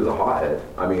really, he was a hothead.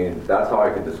 I mean, that's how I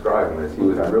could describe him, is he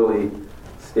was really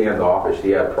standoffish.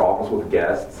 He had problems with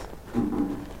guests.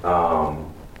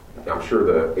 I'm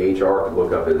sure the HR could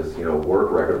look up his,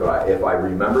 work record, but if I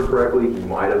remember correctly, he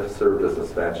might have served a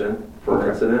suspension for an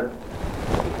incident.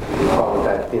 You know what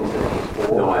that incident was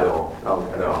for? No, I don't.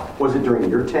 Okay. No. Was it during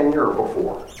your tenure or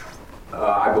before?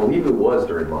 I believe it was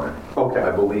during mine. Okay.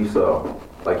 I believe so.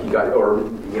 Like he got, or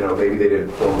maybe they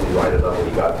didn't formally write it up, and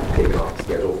he got taken off the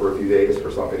schedule for a few days for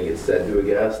something he had said to a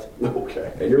guest.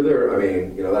 Okay. And you're there. I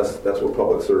mean, that's what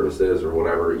public service is, or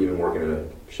whatever. Even working in a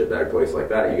shitbag place like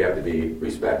that, you have to be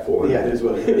respectful. Yeah, it is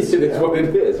what it is. It is what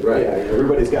it is, right? Yeah,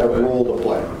 everybody's got a role to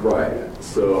play. Right.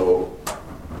 So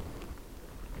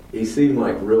he seemed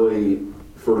like really,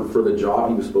 for the job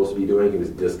he was supposed to be doing, he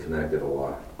was disconnected a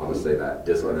lot. I'll just say that,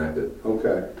 disconnected.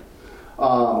 Okay.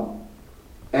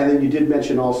 And then you did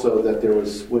mention also that there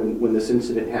was, when this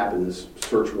incident happened, this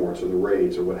search warrants or the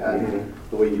raids or what have you,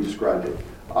 the way you described it,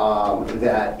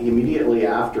 that immediately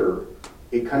after,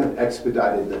 it kind of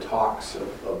expedited the talks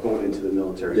of going into the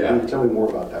military. Yeah. Can you tell me more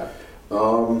about that?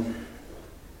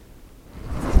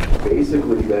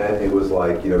 Basically then it was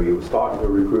like, he was talking to a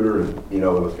recruiter and, it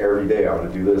was every day, I'm going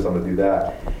to do this, I'm going to do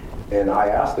that. And I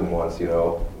asked him once, you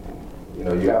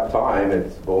have time.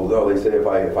 It's, well, no, they say if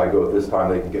I go at this time,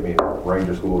 they can get me to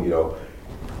Ranger School.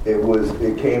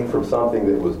 It came from something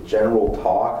that was general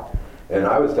talk, and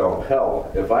I was telling him,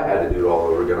 hell, if I had to do it all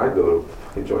over again, I'd go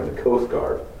and join the Coast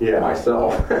Guard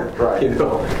myself. Right.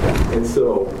 And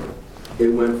so it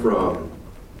went from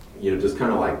just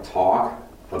kind of like talk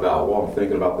about, well, I'm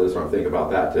thinking about this or I'm thinking about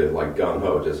that, to like gung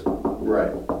ho, just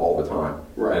all the time.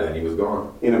 Right. And then he was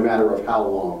gone. In a matter of how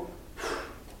long?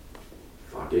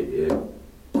 It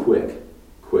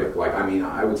quick. Like, I mean,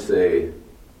 I would say,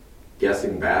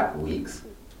 guessing back, weeks.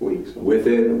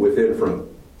 Within from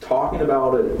talking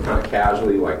about it kind of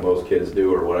casually, like most kids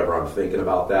do, or whatever, I'm thinking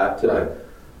about that, to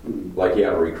like he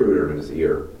had a recruiter in his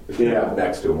ear,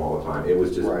 next to him all the time. It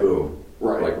was just boom,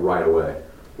 like right away.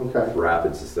 Okay.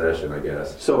 Rapid succession, I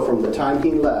guess. So from the time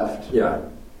he left,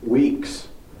 weeks,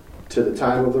 to the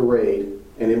time of the raid,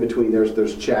 and in between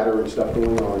there's chatter and stuff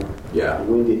going on. Yeah.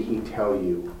 When did he tell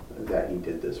you that he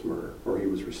did this murder, or he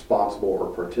was responsible or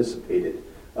participated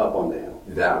up on the hill?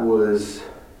 That was.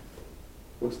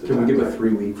 What's the Can we give time? a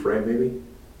 3-week frame, maybe?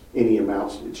 Any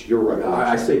amounts? It's your recollection.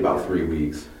 I say about 3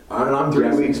 weeks. And I'm 3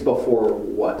 guessing weeks before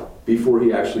what? Before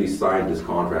he actually signed his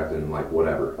contract and like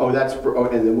whatever. Oh,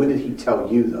 and then when did he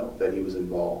tell you though that he was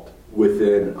involved?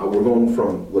 Within, we're going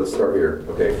from, let's start here,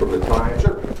 okay, from the time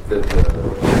that the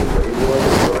raid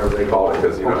was, whatever they call it,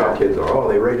 because you know how kids are, oh,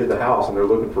 they raided the house and they're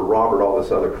looking for Robert, all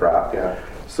this other crap. Yeah.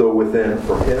 So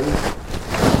from him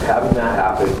having that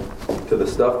happen, to the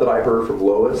stuff that I heard from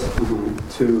Lois,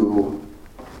 to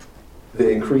the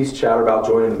increased chatter about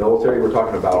joining the military, we're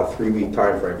talking about a 3-week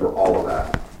time frame for all of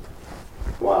that.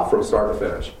 Wow. From start to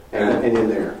finish. And in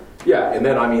there. Yeah, and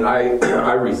then, I mean,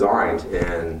 I resigned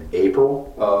in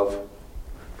April of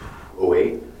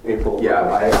 2008. April. Yeah,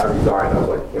 I resigned. I was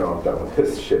like, I'm done with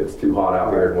this shit. It's too hot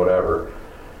out here and whatever.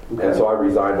 Okay. And so I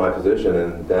resigned my position,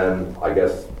 and then I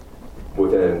guess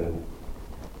within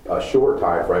a short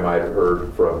time frame, I had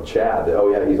heard from Chad that,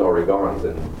 oh yeah, he's already gone. He's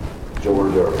in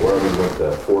Georgia or wherever he went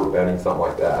to Fort Benning, something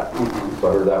like that. So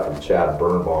I heard that from Chad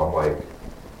Birnbaum, like,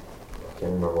 I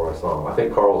can't remember where I saw him. I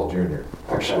think Carl's Jr.,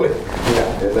 actually.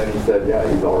 Yeah. And then he said, yeah,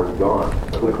 he's already gone.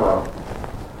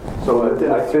 So a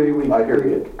 3-week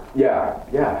period.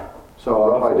 Yeah.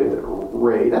 So if I did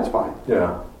raid, that's fine.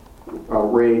 Yeah.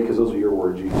 Raid, because those are your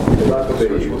words. That's what they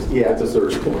use. Yeah, it's a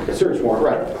search warrant. A search warrant,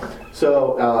 right.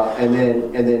 So, and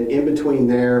then in between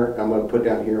there, I'm going to put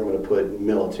down here, I'm going to put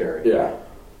military. Yeah.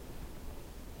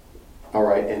 All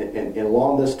right, and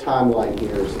along this timeline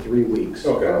here is 3 weeks.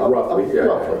 Okay, roughly.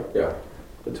 Roughly. Yeah.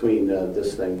 Between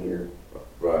this thing here.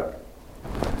 Right.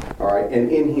 All right,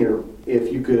 and in here,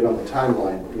 if you could, on the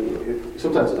timeline,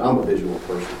 sometimes I'm a visual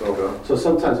person. Okay. So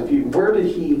sometimes where did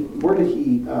he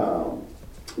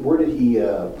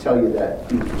tell you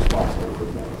that he was responsible for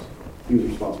this? He was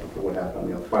responsible for what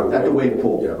happened at the wave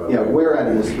pool. Yeah, where at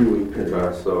in this 3-week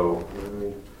period? So, let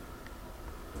me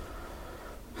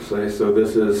say, so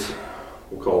this is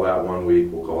We'll call that 1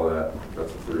 week. We'll call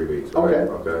that's 3 weeks. Okay. Right?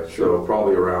 Okay. Sure. So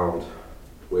probably around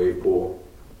wave pool.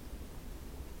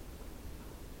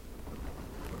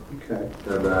 Okay.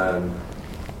 And then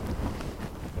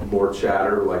more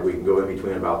chatter, like we can go in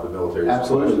between about the military.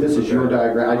 Absolutely. This is your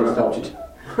diagram. I just helped you.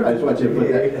 I just want you to put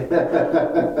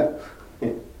that.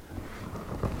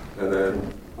 And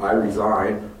then I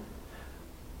resign.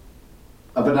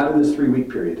 But not in this 3 week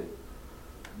period.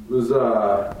 It was,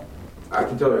 I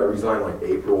can tell you I resigned like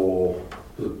April,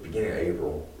 it was the beginning of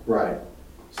April. Right.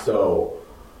 So,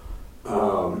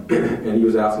 and he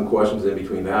was asking questions in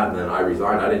between that, and then I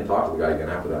resigned. I didn't talk to the guy again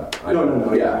after that.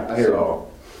 No. Yeah, I hear so.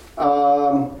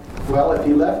 Well, if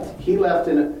he left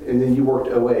and then you worked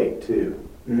 08 too.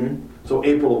 Mm-hmm. So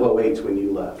April of 08 is when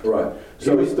you left. Right.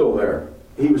 So he was still there.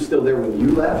 He was still there when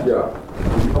you left? Yeah.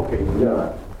 Okay, when you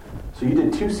left. So you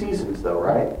did 2 seasons though,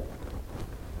 right?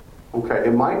 Okay,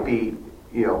 it might be,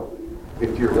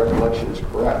 if your recollection is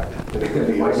correct,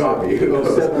 it might not be.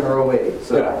 07 or 08.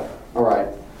 So, yeah. All right.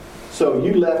 So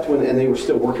you left and they were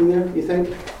still working there, you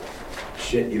think?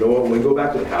 Shit, you know what? When we go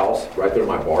back to the house, right there in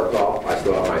my bar top, I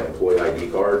still have my employee ID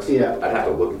cards. Yeah. I'd have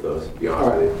to look at those, to be honest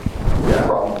All right. with you. No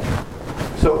problem.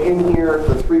 So in here,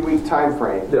 the 3 week time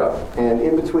frame. Yeah. And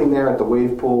in between there at the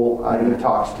wave pool, he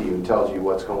talks to you and tells you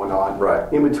what's going on.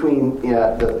 Right. In between, in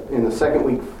the 2nd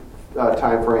week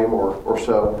time frame or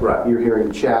so, right. You're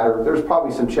hearing chatter. There's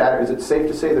probably some chatter. Is it safe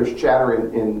to say there's chatter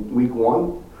in week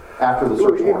 1 after the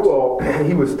search warrants? Well,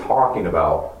 he was talking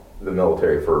about the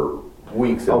military for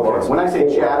weeks and months. When I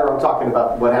say chatter, I'm talking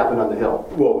about what happened on the Hill.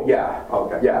 Well, yeah.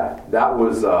 Okay. Yeah, that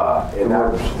was, and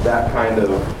that kind of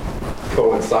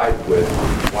coincided with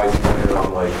why he's planning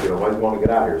on, like, why he's wanting to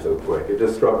get out of here so quick. It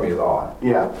just struck me as odd.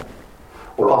 Yeah.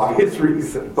 For obvious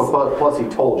reasons. But plus he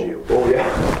told you. Well, yeah.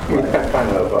 That kind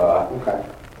of, Okay.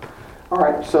 All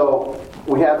right, so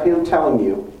we have him telling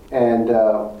you, and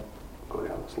go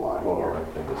down this line. Hold on, I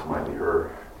think this might be her.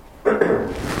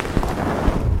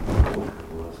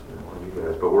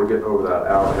 But we're getting over that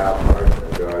hour and a half mark,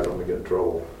 guys. I'm going to get in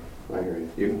trouble. I hear you.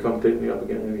 You can come pick me up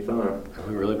again anytime. Have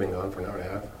we really been gone for an hour and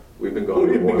a half? We've been gone.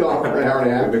 We've been gone for an hour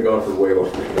and a half. We've been gone for way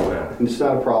longer than that. It's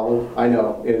not a problem. I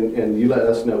know, and you let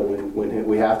us know when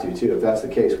we have to too. If that's the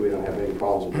case, we don't have any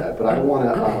problems with that. But I don't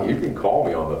want to. You can call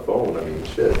me on the phone. I mean,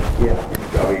 shit. Yeah.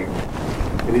 I mean,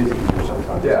 it is easier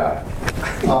sometimes. Yeah.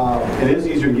 It is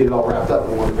easier to get it all wrapped up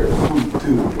in one pair of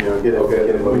too. Get it let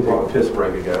me moving. take a piss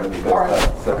break again because all right.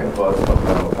 that second buzz comes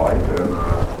down the pipe and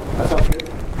that sounds good.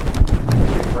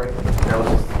 Great. Now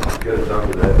let's just get it done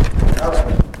today. All right. I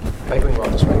think we can go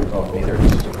on this way. Either.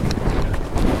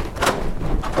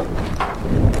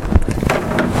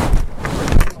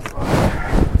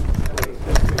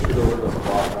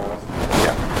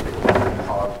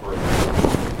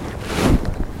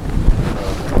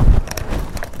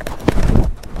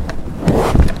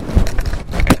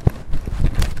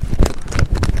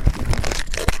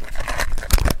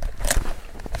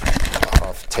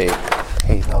 Tape.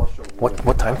 Hey,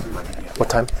 what time? What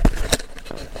time?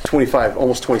 25,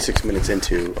 almost 26 minutes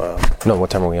into. No, what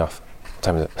time are we off? What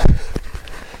time is it?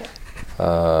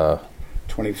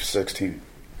 2016.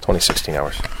 2016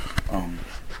 hours. I'm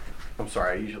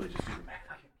sorry, I usually just do the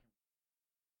math.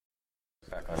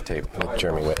 Back on tape with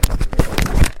Jeremy Witt.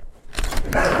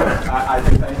 I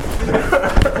think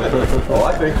well,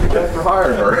 I think you guys for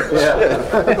hiring her.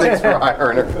 Yeah, thanks for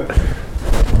hiring her.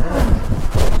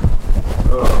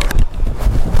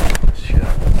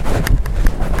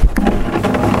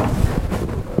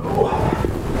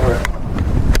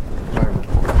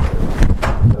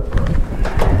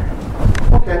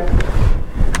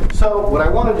 So what I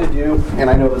wanted to do, and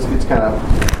I know this gets kind of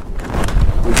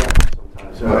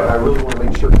sometimes, so I really want to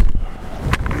make sure.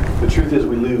 The truth is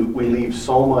we leave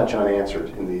so much unanswered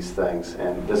in these things,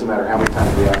 and it doesn't matter how many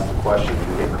times we ask the question,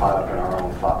 we get caught up in our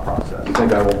own thought process. You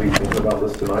think I won't be thinking about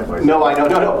this tonight myself? No, I know,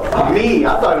 no. Me,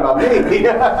 I'm talking about me.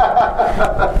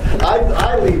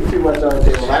 I leave too much on the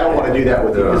table, and I don't want to do that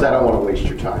with you because I don't want to waste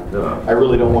your time. No. I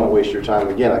really don't want to waste your time.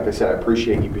 Again, like I said, I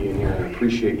appreciate you being here, and I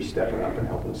appreciate you stepping up and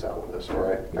helping us out with this, all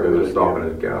right? I I'm really just stopping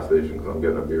at the gas station because I'm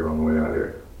getting a beer on the way out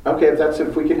here. Okay,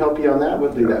 if we can help you on that,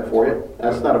 we'll do that for you.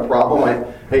 That's not a problem.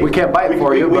 We can't buy it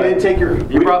for you, we but didn't take your.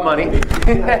 You brought money. You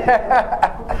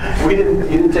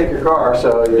didn't take your car,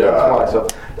 so that's why. So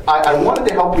I wanted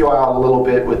to help you out a little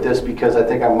bit with this because I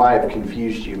think I might have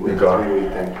confused you with the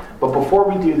 3-week thing. But before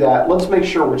we do that, let's make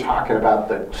sure we're talking about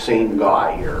the same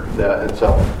guy here. And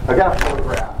so I got a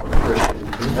photograph of Christian.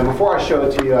 And before I show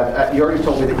it to you, you already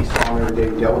told me that you saw him every day,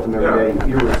 you dealt with him every day.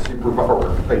 You were a supervisor.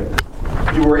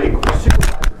 You were a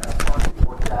supervisor.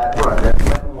 At Wet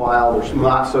and Wild or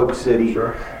Not Soap City.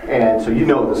 Sure. And so you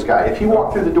know this guy. If you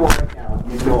walk through the door right now,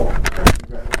 No.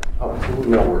 Oh,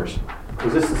 no worries.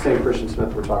 Was this the same Christian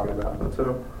Smith we're talking about? That's it.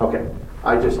 Okay.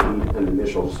 I just need an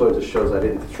initial, so it just shows I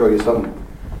didn't show you some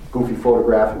goofy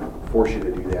photograph and force you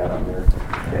to do that on there.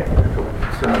 Okay.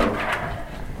 So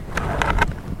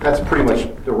that's pretty much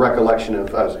the recollection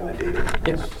of. I was going to date it.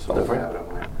 Yes. So I have it on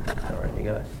mine. All right, you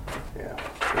got it. Yeah.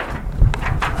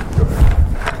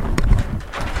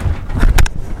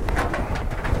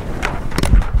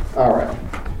 All right.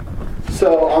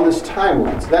 So on this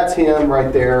timeline, so that's him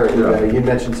right there, and you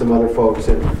mentioned some other folks,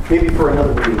 and maybe for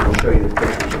another reading we'll show you the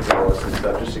pictures of Ellis and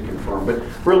stuff just to confirm. But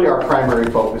really, our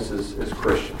primary focus is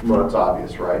Christian. Well, it's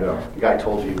obvious, right? Yeah. The guy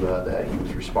told you that he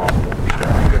was responsible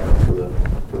for the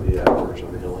murders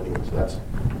on the hill anyway. So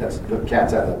that's the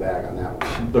cat's out of the bag on that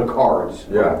one. The cards.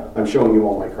 Yeah. I'm showing you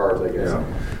all my cards, I guess. Yeah.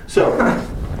 So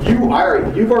you've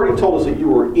already told us that you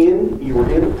were in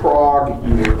Prague,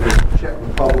 you were in Czech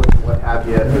Republic, what have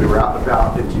you were out and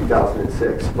about in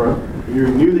 2006. Right. You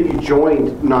knew that you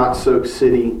joined Not So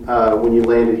City when you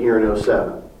landed here in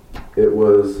 07. It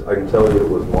was, I can tell you it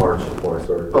was March when I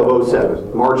started. Of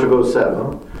 07. March of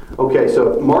 07. Okay,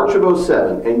 so March of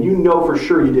 07, and you know for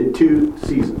sure you did 2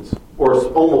 seasons, or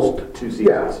almost 2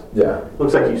 seasons. Yeah.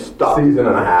 Looks like you stopped. Season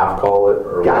and a half, call it,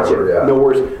 or Gotcha. whatever, yeah. No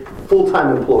worries.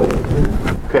 Full-time employee.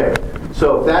 Okay,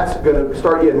 so that's going to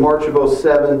start you in March of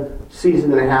 07.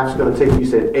 Season and a half is going to take you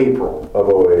said April of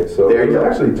 08. So there it was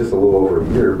actually just a little over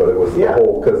a year, but it was the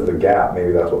whole, because of the gap,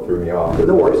 maybe that's what threw me off.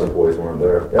 No worries. The employees weren't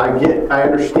there. Yeah. I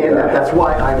understand that. That's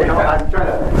why I'm trying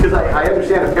to, because I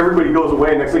understand if everybody goes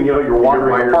away, next thing you know, you're walking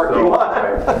by your parking lot.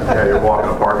 Yeah, you're walking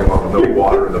a parking lot with no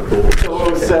water in the pool.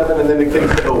 So 07 and then it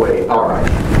takes to 08. All right.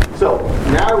 So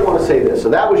now I want to say this. So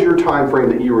that was your time frame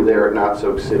that you were there at Not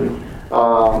So City.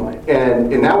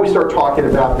 And now we start talking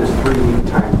about this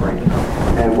 3-week time frame.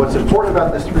 And what's important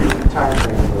about this 3-week time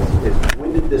frame is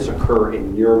when did this occur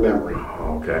in your memory?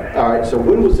 Okay. All right, so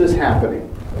when was this happening,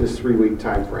 this 3-week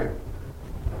time frame?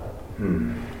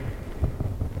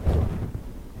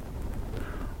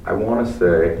 I want to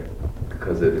say,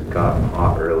 because it had gotten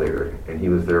hot earlier, and he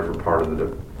was there for part of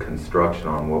the construction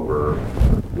on what were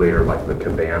later like the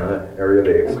cabana area.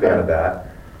 They expanded that.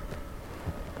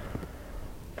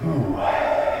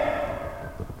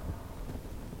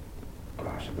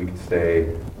 Gosh, if we could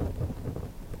say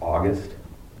August.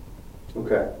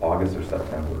 Okay. August or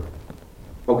September.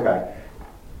 Okay.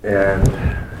 And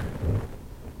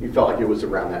you felt like it was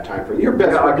around that time frame. Your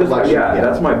best recollection.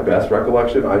 That's my best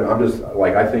recollection. I'm just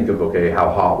like, I think of, okay,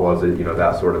 how hot was it,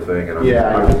 that sort of thing, and I'm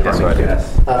just trying to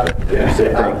guess.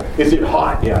 Same thing. Is it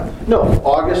hot? Yeah. No,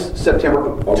 August,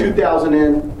 September, 2000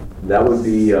 and... That would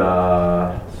be,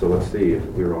 so let's see, if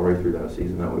we were already through that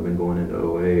season, that would have been going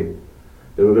into 08.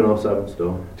 It would have been 07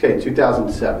 still. Okay,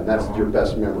 2007. That's your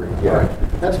best memory. Yeah. All right.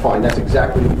 That's fine. That's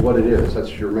exactly what it is.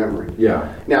 That's your memory.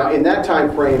 Yeah. Now, in that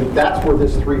time frame, that's where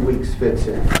this 3 weeks fits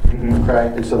in. Mm-hmm.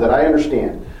 Okay? And so that I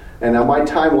understand. And now my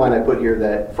timeline I put here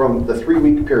that from the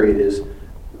 3-week period is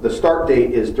the start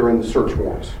date is during the search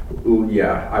warrants. Ooh,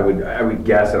 yeah, I would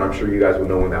guess, and I'm sure you guys would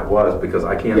know when that was, because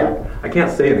I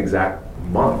can't say an exact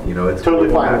month, it's totally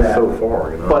fine with that. So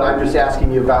far, But I'm just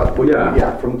asking you about from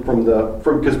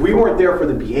because we weren't there for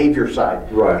the behavior side.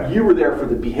 Right. You were there for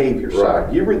the behavior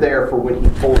side. You were there for when he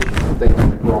told you things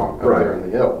went wrong up there in the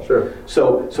hill. Sure.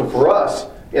 So for us,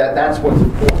 that's what's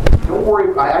important. Don't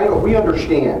worry. We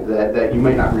understand that you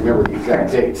may not remember the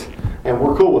exact dates. And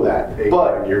we're cool with that. 8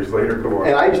 years later, come on.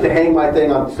 And I used to hang my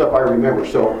thing on stuff I remember.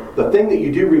 So the thing that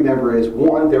you do remember is,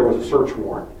 one, there was a search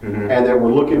warrant, and they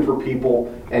were looking for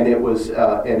people, and it was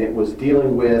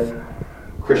dealing with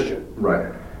Christian.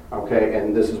 Right. Okay,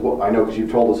 and this is what I know because you've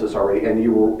told us this already. And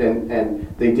you were, and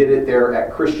they did it there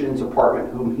at Christian's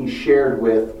apartment, whom he shared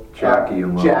with Jackie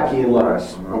and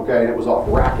Lois. Right. Okay, and it was off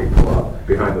Racket Club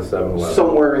behind the 7-Eleven.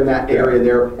 Somewhere in that area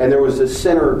there, and there was this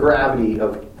center of gravity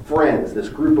of friends, this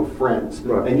group of friends,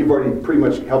 and you've already pretty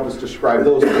much helped us describe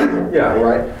those people. Yeah. All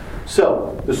right.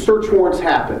 So the search warrants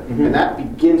happen, and that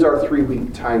begins our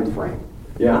 3-week time frame.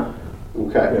 Yeah.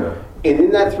 Okay. Yeah. And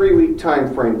in that 3-week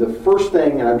time frame, the first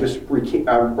thing, and I'm just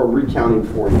recounting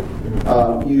for you,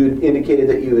 you had indicated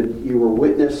that you were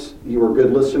witness, you were a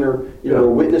good listener, you were a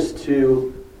witness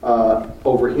to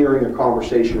overhearing a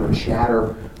conversation or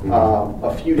chatter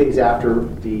a few days after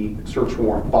the search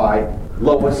warrant by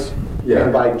Lois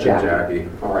and by Jackie.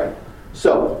 All right.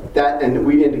 So that, and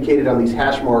we indicated on these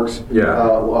hash marks,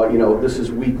 this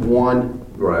is week 1.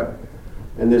 Right.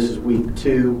 And this is week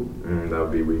 2. That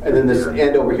would be week 3. And then this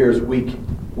end over here is week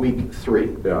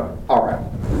 3. Yeah. All right.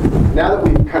 Now that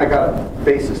we've kind of got a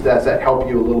basis, does that help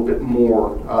you a little bit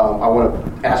more? I want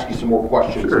to ask you some more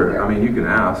questions. Sure. I mean, you can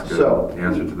ask. So,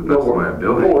 answer to the best of my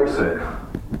ability. No worries.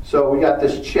 So we got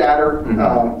this chatter,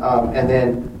 and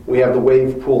then we have the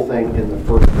wave pool thing in the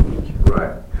first week.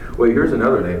 Right. Well, here's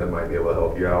another name that might be able to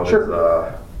help you out. Sure.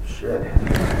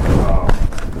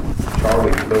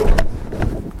 Charlie Phillips.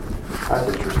 That's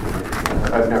interesting.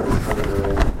 I've never heard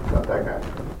anything about that guy.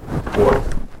 What?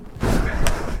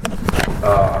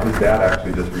 His dad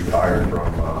actually just retired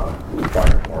from the fire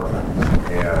department,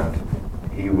 and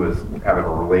he was having a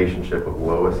relationship with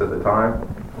Lois at the time.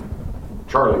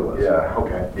 Charlie was? Yeah.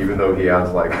 Okay. Even though he has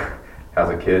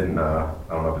a kid, and I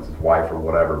don't know if it's his wife or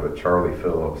whatever, but Charlie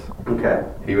Phillips. Okay.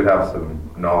 He would have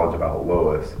some knowledge about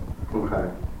Lois.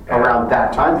 Okay. Around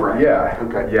that time frame? Yeah.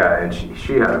 Okay. Yeah, and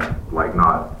she had,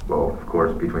 well, of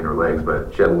course, between her legs,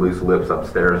 but she had loose lips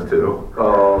upstairs, too.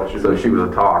 Oh. So she was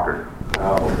a talker.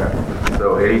 Oh, okay.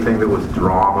 So anything that was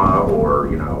drama or,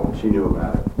 She knew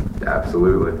about it.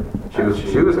 Absolutely. She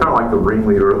was kind of like the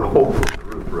ringleader of the whole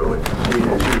group, really. She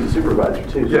was a supervisor,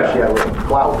 too, so Yeah. she had a little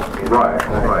clout.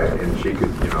 Right. And she could,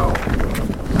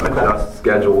 adjust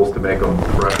schedules to make them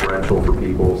preferential for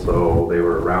people so they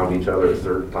were around each other at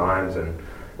certain times. And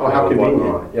oh, how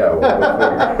convenient. Yeah,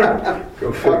 well,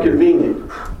 go figure. How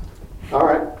convenient. All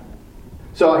right.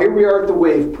 So here we are at the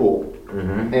wave pool.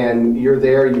 Mm-hmm. And you're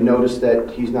there, you notice that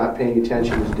he's not paying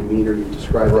attention, his demeanor, you've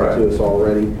described that to us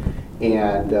already.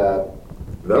 And that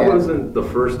wasn't the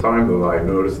first time that I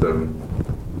noticed them.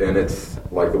 And it's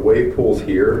like the wave pool's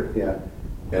here. Yeah.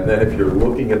 And then if you're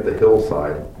looking at the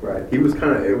hillside, right. He was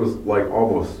it was like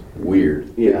almost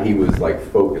weird. Yeah. He was like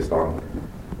focused on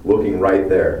looking right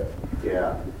there.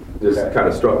 Yeah. Just kind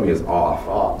of struck me as off.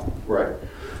 Off, right.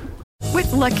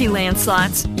 With Lucky Land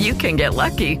Slots, you can get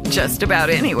lucky just about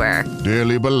anywhere.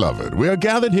 Dearly beloved, we are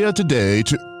gathered here today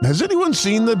to... Has anyone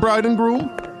seen the bride and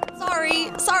groom?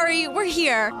 Sorry, we're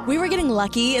here. We were getting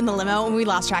lucky in the limo and we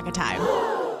lost track of time.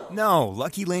 No,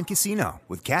 Lucky Land Casino,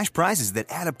 with cash prizes that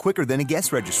add up quicker than a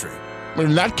guest registry.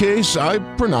 In that case, I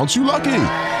pronounce you lucky.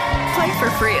 Play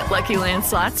for free at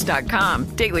LuckyLandSlots.com.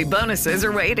 Daily bonuses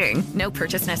are waiting. No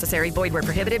purchase necessary. Void where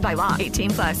prohibited by law.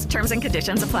 18+. Terms and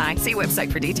conditions apply. See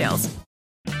website for details.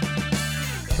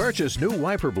 Purchase new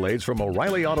wiper blades from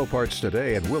O'Reilly Auto Parts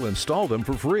today and we'll install them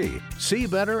for free. See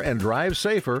better and drive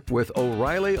safer with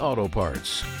O'Reilly Auto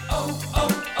Parts.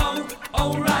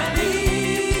 O'Reilly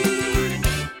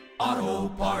Auto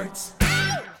Parts.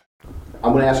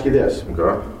 I'm going to ask you this.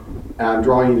 Okay. And I'm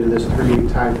drawing you to this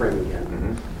 3-week time frame again.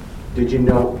 Mm-hmm. Did you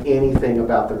know anything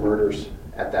about the murders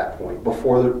at that point,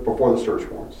 before the search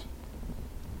warrants?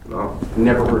 No.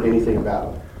 Never heard anything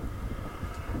about them.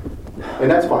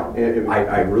 And that's fine.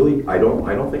 I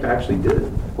don't think I actually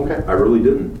did. Okay. I really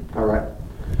didn't. All right.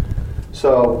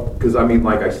 So, because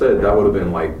like I said, that would have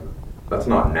been that's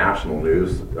not national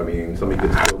news. I mean, somebody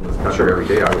gets killed in this country every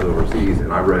day. I was overseas, and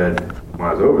when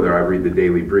I was over there, I read the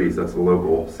Daily Breeze. That's the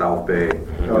local South Bay,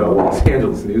 Los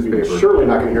Angeles newspaper. You're surely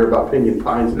not going to hear about Pinyon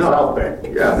Pines in South Bay.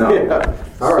 Yeah, no. Yeah.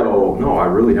 All right. So, no, I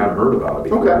really hadn't heard about it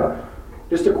before. Okay.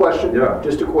 Just a question. Yeah.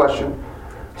 Just a question.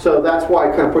 So that's why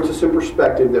it kind of puts us in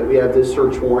perspective that we have this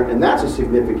search warrant, and that's a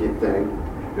significant thing.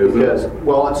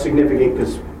 Well, it's significant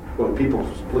because when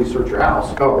police search your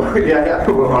house. Oh, yeah.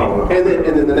 Well, I don't know. And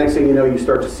then the next thing you know, you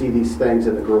start to see these things,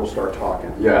 and the girls start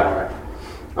talking. Yeah.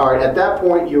 All right. At that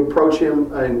point, you approach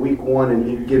him in week 1, and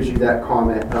he gives you that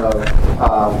comment of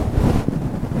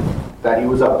that he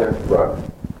was up there, right,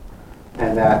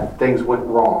 and that things went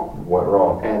wrong. Went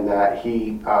wrong, and that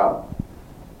he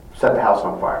set the house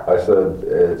on fire. I said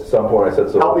at some point, so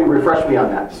help me, refresh me on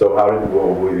that. So how did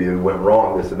we went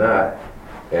wrong, this and that,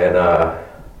 and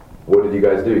what did you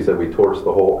guys do? He said we torched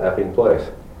the whole effing place.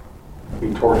 We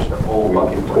torched the whole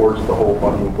fucking place. Torched the whole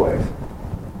fucking place,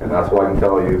 and that's what I can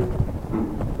tell you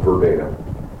verbatim.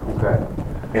 Okay.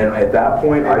 And at that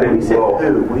point, I didn't know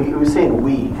who. He was saying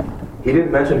we. He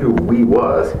didn't mention who we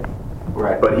was.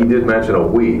 Right. But he did mention a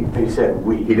we. He said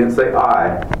we. He didn't say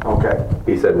I. Okay.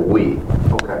 He said we.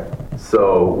 Okay.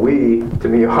 So we, to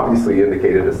me, obviously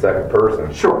indicated a second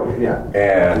person. Sure. Yeah.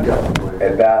 And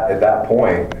at that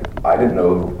point, I didn't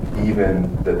know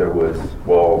even that there was.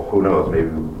 Well, who knows? Maybe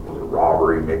it was a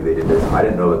robbery. Maybe they did this. I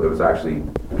didn't know that there was actually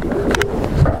people killed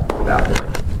at that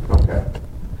point. Okay.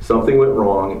 Something went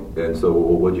wrong, and so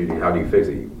what'd you do? How do you fix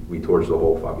it? We torched the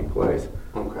whole fucking place.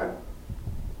 Okay.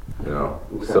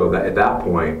 So that at that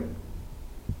point,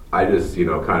 I just,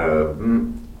 kind of,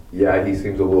 yeah, he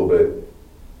seems a little bit,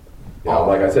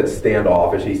 like I said,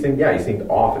 standoffish. He seemed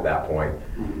off at that point.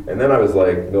 Mm-hmm. And then I was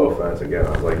like, no offense again,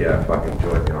 I was like, yeah, fucking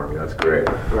join the Army, that's great.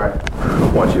 Right.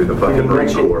 I want you in the fucking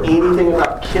Marine Corps. Anything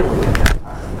about killing at that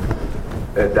time?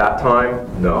 At that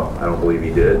time, no, I don't believe he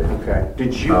did. Okay.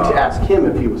 Did you ask him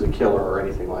if he was a killer or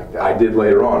anything like that? I did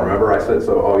later on. Remember, I said,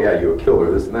 so, oh yeah, you're a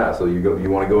killer, this and that. So you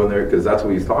want to go in there? Because that's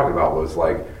what he's talking about, was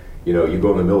like, you know, you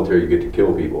go in the military, you get to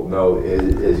kill people. No,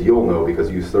 as you'll know, because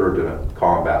you served in a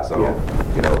combat zone.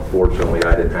 Yeah. You know, fortunately,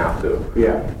 I didn't have to.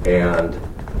 Yeah. And,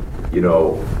 you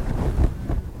know,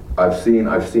 I've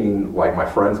seen like my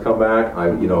friends come back.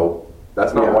 You know,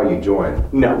 that's not why you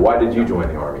joined. No. Why did you join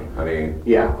the Army? I mean,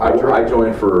 yeah, I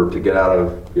joined to get out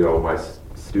of, you know, my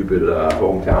stupid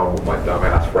hometown with my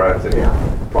dumbass friends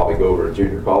and probably go over to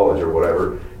junior college or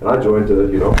whatever. And I joined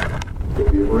to, you know,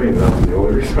 to be a Marine. That was the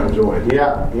only reason I joined.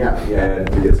 Yeah.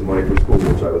 And to get some money for school,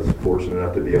 which I was fortunate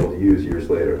enough to be able to use years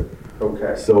later.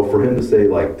 Okay. So for him to say,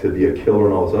 like, to be a killer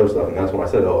and all this other stuff, and that's when I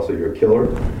said, oh, so you're a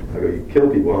killer? I go, you kill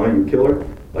people, huh? You a killer?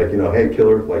 Like, you know, hey,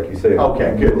 killer, like you say.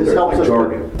 Okay, good. This helps us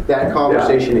with that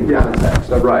conversation in context.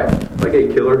 Right. Like,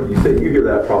 hey, killer, you hear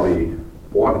that probably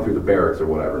walking through the barracks or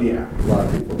whatever. Yeah, a lot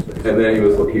of people say. And then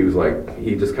he was like,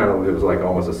 he just kind of, it was like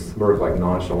almost a smirk, like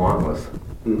nonchalantness,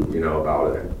 you know,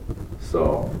 about it.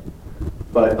 So.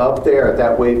 But up there at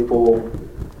that wave pool,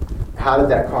 how did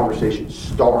that conversation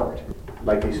start?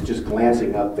 Like he's just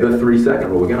glancing up there. The 3-second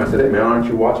rule again. I said, hey man, aren't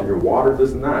you watching your water,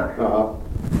 this and that?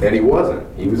 And he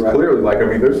wasn't. He was clearly like, I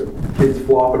mean, there's kids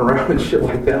flopping around and shit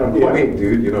like that. I'm like, hey,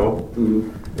 dude, you know.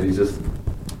 And he's just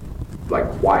like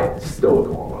quiet, stoic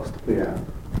almost. Yeah.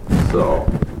 So.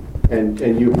 And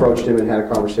you approached him and had a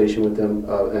conversation with him.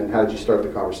 And how did you start the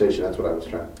conversation? That's what I was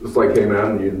trying. It's like, hey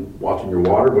man, you watching your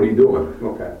water? What are you doing?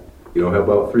 Okay. You know, how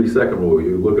about 3-second rule?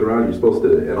 You're looking around, you're supposed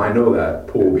to, and I know that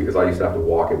pool because I used to have to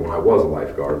walk it when I was a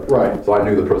lifeguard. Right. So I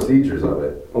knew the procedures of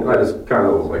it. Okay. And I just kind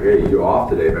of was like, hey, you're off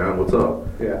today, man, what's up?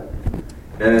 Yeah.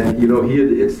 And, you know,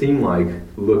 it seemed like,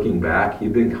 looking back,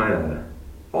 he'd been kind of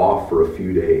off for a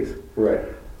few days. Right.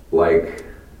 Like,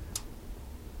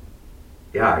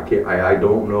 yeah, I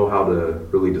don't know how to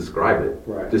really describe it.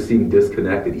 Right. Just seemed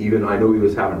disconnected. Even, I know he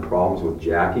was having problems with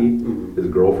Jackie, his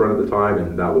girlfriend at the time,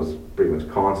 and that was pretty much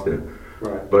constant.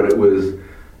 Right. But it was,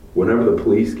 whenever the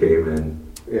police came and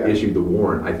issued the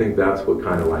warrant, I think that's what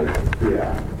kind of like...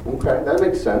 Yeah. Okay, that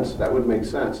makes sense. That would make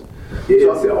sense.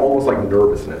 It's almost like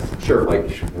nervousness. Sure. Like,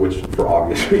 which, for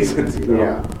obvious reasons, you know.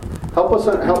 Yeah.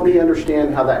 Help me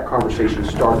understand how that conversation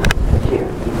started. I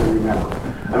can't even remember.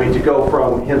 I mean, to go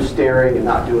from him staring and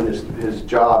not doing his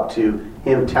job to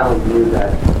him telling you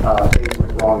that things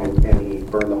went wrong and he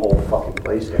burned the whole fucking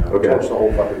place down. Okay. Torched the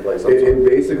whole fucking place.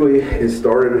 It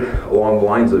started along the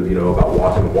lines of, you know, about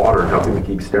watching the water and how can we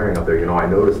keep staring up there. You know, I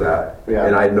noticed that. Yeah.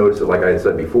 And I noticed it like I had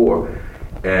said before.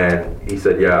 And he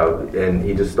said, yeah, and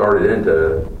he just started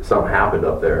into something happened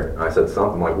up there. And I said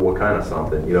something like, well, what kind of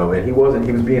something? You know, and he was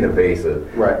being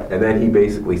evasive. Right. And then he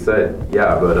basically said,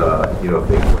 yeah, but, you know,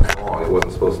 things went wrong. It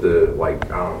wasn't supposed to, like,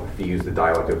 I don't know if he used the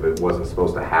dialect, if it wasn't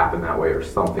supposed to happen that way or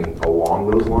something along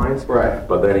those lines. Right.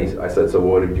 But then I said, so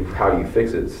how do you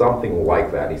fix it? Something like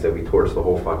that. And he said, we torched the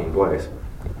whole fucking place.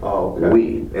 Oh,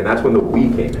 okay. And that's when the we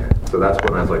came in. So that's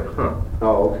when I was like, huh.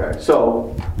 Oh, okay.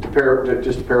 So,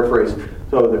 just to paraphrase,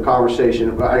 so the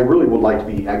conversation, I really would like to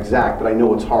be exact, but I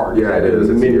know it's hard. Yeah, it is.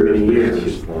 It's many years. years.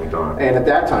 It's a long time. And at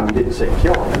that time, you didn't say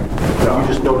kill him. No. You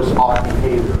just noticed odd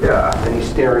behavior. Yeah. And he's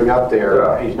staring up there.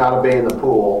 Yeah. And he's not obeying the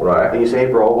pool. Right. And you say,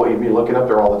 hey, bro, well, you've been looking up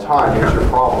there all the time. What's your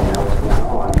problem now? What's going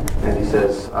on? And he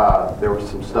says, there was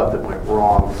some stuff that went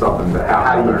wrong. Something that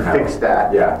happened. How do you fix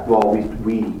that? Yeah. Well, we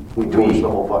torched the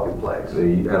whole fucking place.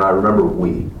 And I remember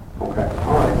we. Okay,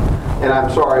 all right. And I'm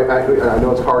sorry, I know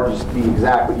it's hard to just be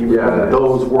exact, but you remember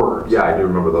those words. Yeah, I do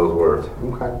remember those words.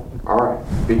 Okay, all right.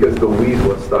 Because the we's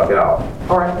what stuck out.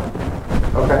 All right.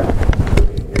 Okay.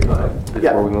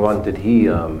 Before we move on, did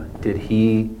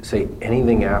he say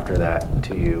anything after that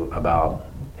to you about,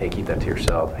 hey, keep that to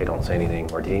yourself, hey, don't say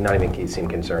anything, or did he not even seem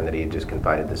concerned that he had just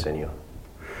confided this in you?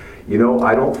 You know,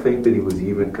 I don't think that he was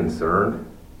even concerned,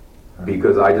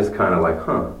 because I just kind of like,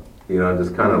 you know,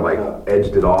 just kind of like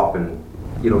edged it off, and,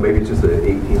 you know, maybe it's just an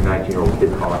 18, 19-year-old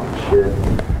kid talking shit.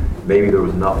 Maybe there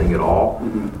was nothing at all.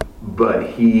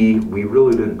 But we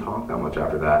really didn't talk that much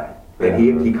after that. And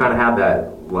he kind of had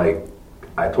that, like,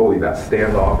 I told you, that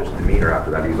standoffish demeanor after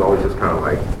that. He was always just kind of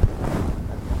like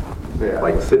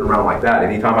sitting around like that.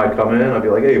 Anytime I'd come in, I'd be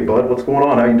like, hey, bud, what's going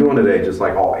on? How you doing today? Just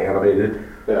like all animated.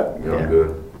 Yeah. You know,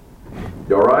 good.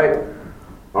 You all right?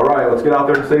 All right, let's get out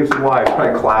there and save some lives. Try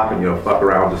and clap and, you know, fuck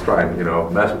around, just try and, you know,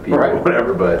 mess with people or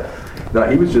whatever. But no,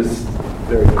 he was just,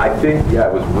 I think,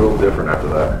 it was real different after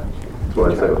that. That's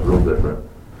what I'd say, it was real different.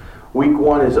 Week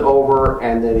 1 is over,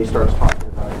 and then he starts talking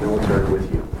about the military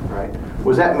with you, right?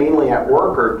 Was that mainly at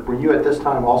work, or were you at this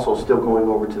time also still going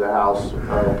over to the house,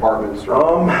 apartments?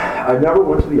 Or... I never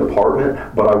went to the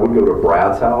apartment, but I would go to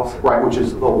Brad's house. Right, which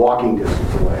is a walking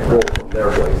distance away. Right? Well, from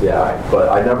their place, yeah. But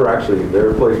I never actually,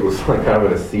 their place was like kind of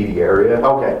in a seedy area.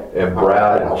 Okay. And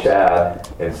Brad and Chad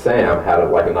and Sam had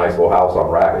like a nice little house on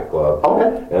Racket Club.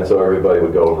 Okay. And so everybody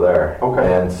would go over there.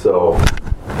 Okay. And so,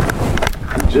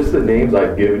 just the names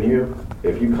I've given you,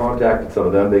 if you contacted some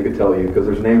of them, they could tell you, because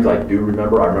there's names I do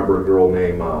remember. I remember a girl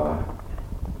named,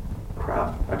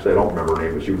 actually I don't remember her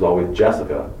name, but she was always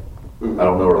Jessica. I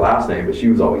don't know her last name, but she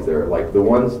was always there. Like the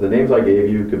names I gave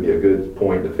you could be a good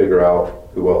point to figure out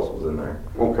who else was in there.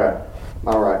 Okay.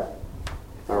 All right.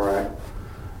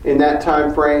 In that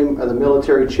time frame, the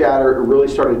military chatter really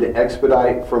started to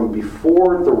expedite from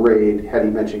before the raid. Had he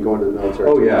mentioned going to the military?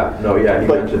 Oh yeah, he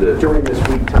mentioned it during this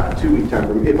 2 week time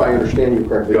frame. If I understand you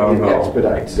correctly, it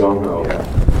expedites. Gung-ho. Yeah.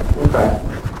 Okay.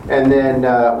 And then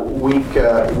week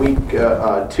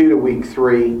 2 to week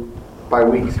 3. By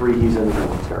week 3, he's in the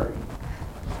military.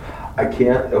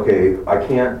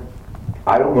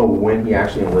 I don't know when he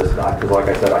actually enlisted, because like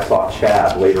I said, I saw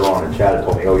Chad later on, and Chad had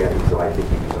told me, oh yeah, I think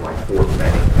he was in like 4th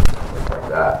May, something like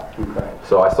that. Okay.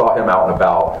 So I saw him out and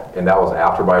about, and that was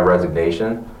after my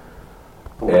resignation.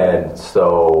 Okay.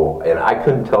 And I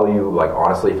couldn't tell you, like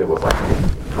honestly, if it was like a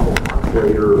couple months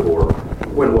later or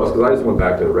when it was, because I just went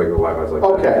back to regular life. I was like,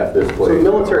 okay, at this place. So the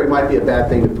military might be a bad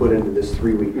thing to put into this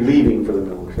 3 week leaving for the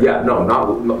military. Yeah, no,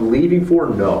 not leaving for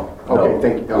no. Okay,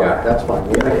 thank you. Yeah, that's fine.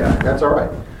 Yeah, that's all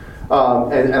right.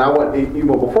 And I want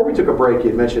before we took a break, you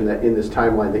had mentioned that in this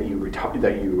timeline that you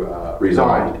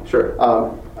resigned. Sure.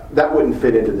 That wouldn't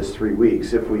fit into this 3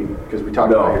 weeks because we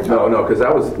talked about your time. No, because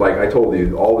that was like I told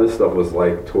you, all this stuff was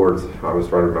like towards. I was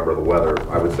trying to remember the weather.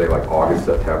 I would say like August,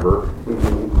 September,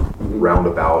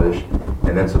 roundabout-ish,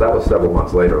 and then so that was several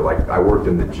months later. Like I worked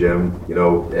in the gym,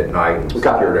 at night and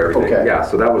secured everything. Okay. Yeah,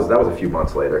 so that was a few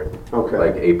months later. Okay.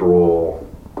 Like April.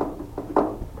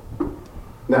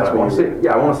 That's I want to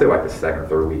say like the 2nd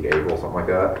or 3rd week of April, something like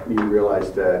that. You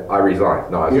realized that I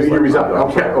resigned. No, I was you resigned.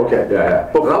 Okay. Yeah.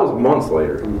 But that was months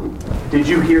later. Mm-hmm. Did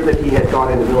you hear that he had gone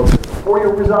into the military before you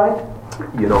resigned? I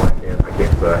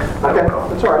can't say. Okay,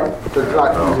 that's all right. It's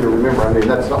not easy to remember. I mean,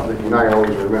 that's something that you and I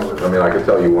always remember. I mean, I could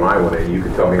tell you when I went in. You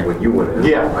could tell me when you went in.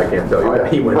 Yeah. I can't tell you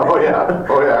when he went in. Oh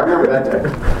yeah. I remember that day.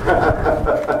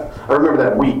 I remember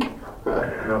that week.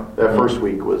 That first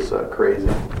week was crazy.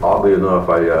 Oddly enough,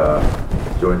 I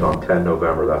joined on 10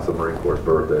 November. That's the Marine Corps'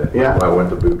 birthday. Yeah. When I went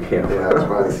to boot camp. Yeah, that's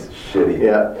funny. Shitty.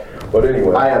 Yeah. But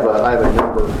anyway. I have a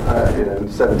number in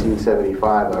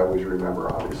 1775 I always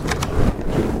remember, obviously.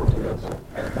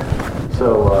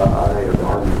 So I have an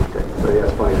Army birthday. So yeah,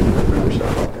 it's funny to remember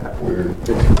stuff like that. Weird. It's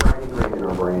ingrained in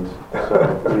our brains.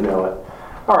 So you know it.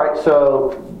 All right,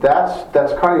 so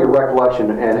that's kind of your recollection.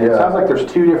 And it sounds like there's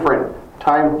 2 different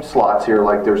time slots here.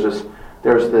 Like there's this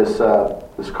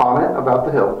comment about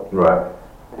the hill, right?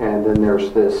 And then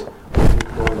there's this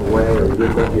going away, or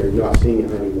you're not seeing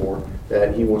him anymore.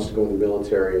 That he wants to go in the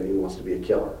military and he wants to be a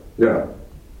killer. Yeah.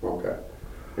 Okay.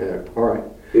 Yeah. All right.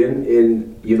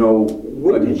 Again,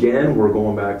 we're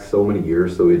going back so many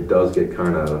years, so it does get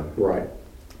kind of right.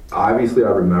 Obviously, I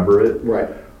remember it, right?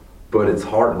 But it's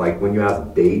hard. Like when you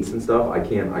ask dates and stuff, I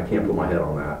can't put my head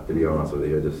on that. To be honest with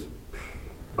you, just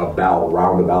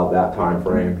round about that time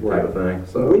frame type of thing.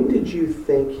 So when did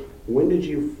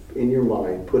you in your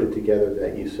mind put it together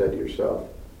that you said to yourself,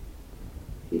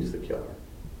 he's the killer?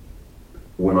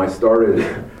 When I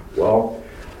started, well,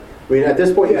 I mean, at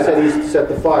this point you said he set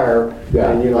the fire,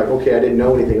 and you're like, okay, I didn't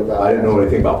know anything about it. I didn't know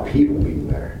anything about people being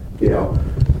there, you know.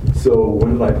 So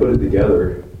when did I put it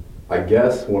together? I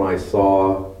guess when I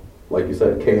saw, like you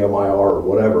said, KMIR or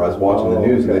whatever, I was watching the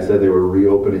news and they said they were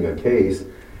reopening a case.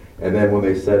 And then when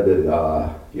they said that,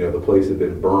 the place had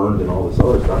been burned and all this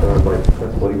other stuff, I was like,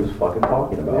 that's what he was fucking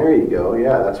talking about. There you go.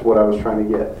 Yeah, that's what I was trying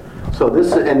to get. So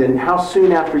and then how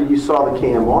soon after you saw the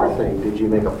KMR thing did you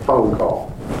make a phone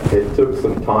call? It took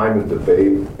some time and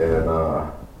debate, and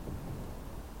I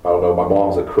don't know, my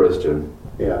mom's a Christian.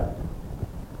 Yeah.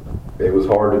 It was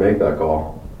hard to make that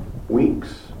call.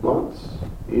 Weeks, months,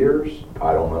 years?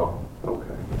 I don't know.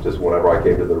 Okay. Just whenever I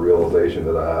came to the realization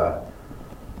that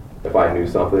if I knew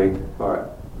something. All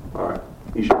right.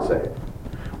 You should say it.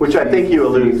 Which I think you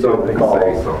alluded to in the call.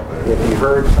 Say something. If you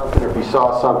heard something or if you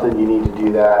saw something, you need to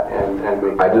do that and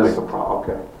make a problem.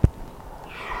 Okay.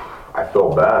 I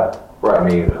feel bad. Right. I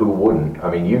mean, who wouldn't? I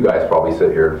mean, you guys probably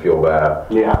sit here and feel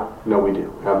bad. Yeah. No, we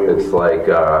do. I mean, it's like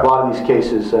a lot of these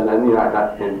cases, and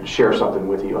and share something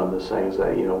with you on this thing is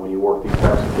that when you work these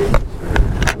types of cases,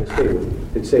 they stay with you.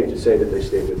 It's safe to say that they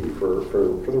stay with you for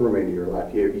the remainder of your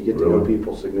life. You get to know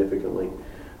people significantly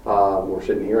We're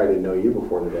sitting here. I didn't know you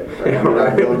before today. Right? I mean,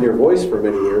 I've known your voice for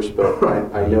many years, but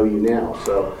I know you now.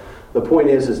 So the point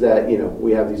is that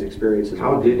we have these experiences.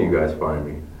 How did you guys find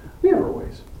me? We have our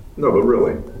ways. No, but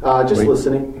really, just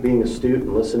listening, being astute,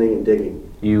 and listening and digging.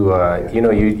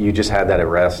 You just had that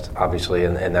arrest, obviously,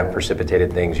 and that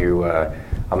precipitated things.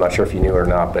 I'm not sure if you knew or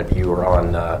not, but you were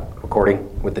on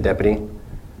recording with the deputy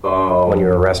when you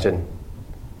were arrested.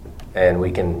 And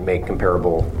we can make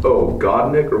comparable. Oh,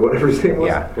 Godnick or whatever his name was.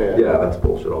 Yeah, that's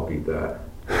bullshit. I'll beat that.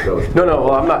 No.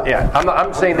 Well, I'm not. Yeah,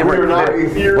 I'm saying that we're not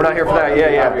here for that.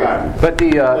 Yeah. But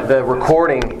the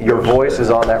recording, your voice is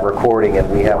on that recording, and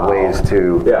we have ways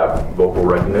to vocal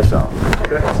recognition.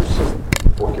 Okay. Let's just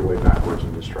work your way backwards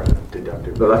and just try to deduct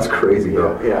it. No, that's crazy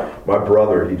though. Yeah. My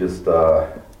brother, he just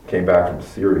came back from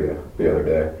Syria the other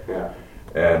day. Yeah.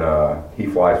 And he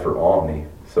flies for Omni.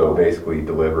 So basically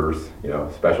delivers,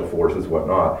 special forces,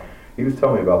 whatnot. He was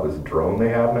telling me about this drone they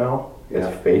have now. It's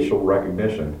facial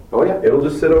recognition. Oh, yeah. It'll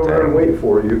just sit over there and wait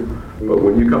for you. But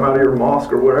when you come out of your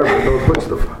mosque or whatever, it knows what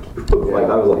the fuck you look like.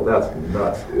 I was like, that's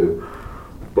nuts, dude.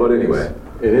 But anyway.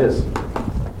 It is.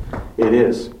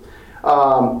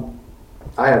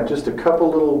 I have just a couple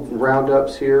little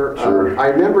roundups here. Sure. I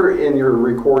remember in your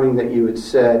recording that you had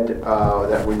said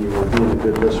that when you were being a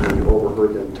good listener, you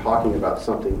overheard them talking about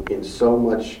something in so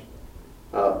much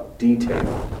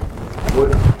detail.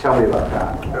 Tell me about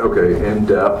that. Okay, in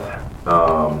depth.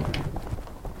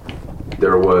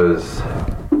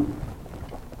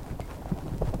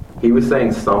 He was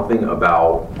saying something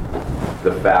about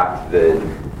the fact that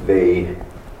they...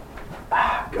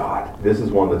 God, this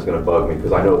is one that's going to bug me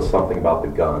because I know it's something about the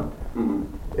gun. Mm-hmm.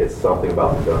 It's something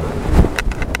about the gun.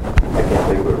 I can't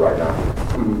think of it right now.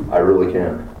 Mm-hmm. I really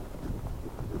can't.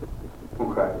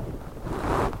 Okay.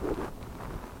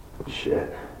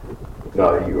 Shit.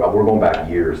 No, we're going back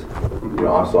years.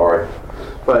 I'm sorry.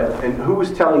 And who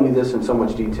was telling you this in so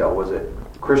much detail? Was it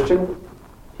Christian?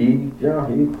 He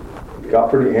got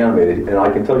pretty animated, and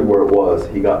I can tell you where it was.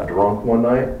 He got drunk one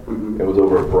night. Mm-hmm. It was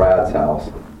over at Brad's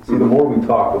house. See, the more we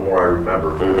talk, the more I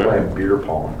remember. We were playing beer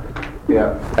pong.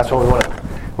 Yeah. That's what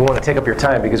we want to take up your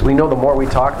time because we know the more we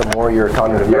talk, the more your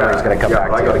cognitive memory is going to come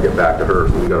back to I got to get back to her,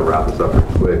 so we got to wrap this up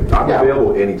pretty quick. I'm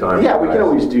available anytime. Yeah, we can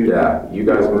always do that. Yeah, you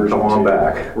guys can come on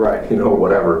back. Right.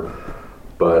 Whatever.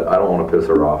 But I don't want to piss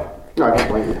her off. No, I can't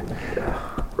blame you.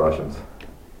 Yeah, Russians.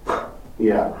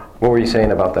 Yeah. What were you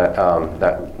saying about that?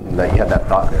 That you had that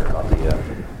thought there about the.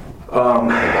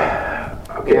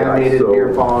 Animated,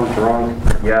 beer pong, drunk.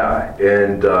 Yeah,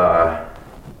 and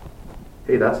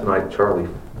hey, that's the night Charlie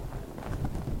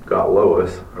got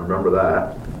Lois. I remember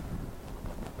that.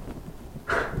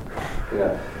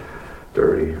 Yeah.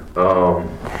 Dirty.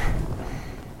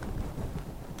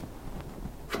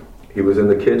 He was in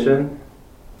the kitchen,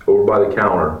 over by the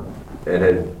counter, and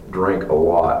had drank a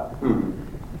lot,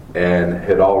 and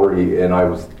had already. And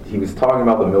he was talking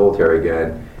about the military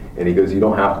again, and he goes, "You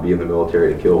don't have to be in the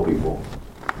military to kill people."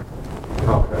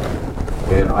 Okay.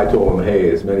 And I told him, hey,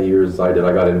 as many years as I did,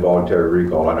 I got involuntary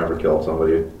recall. I never killed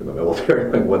somebody in the military.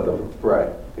 Like, what the? Right.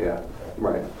 Yeah.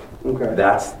 Right. Okay.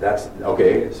 That's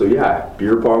okay. So yeah,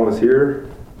 beer pong was here,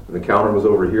 and the counter was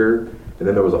over here, and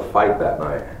then there was a fight that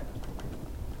night.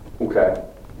 Okay.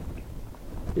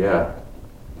 Yeah.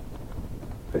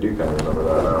 I do kind of remember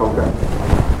that now. Okay.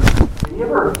 Did you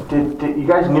ever? Did you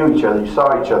guys knew each other? You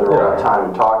saw each other all the time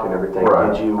and talked and everything.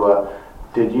 Right.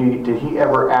 Did he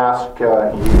ever ask you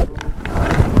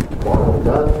borrow a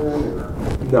gun?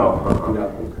 No. No.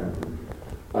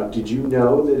 Okay. Did you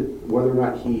know that whether or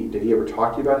not did he ever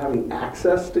talk to you about having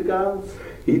access to guns?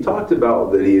 He talked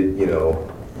about that he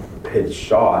had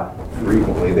shot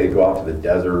frequently. They'd go out to the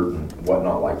desert and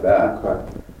whatnot like that.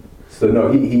 Okay. So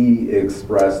no, he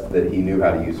expressed that he knew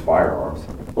how to use firearms.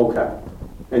 Okay.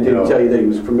 And did he tell you that he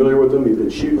was familiar with them? He'd been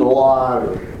shooting a lot?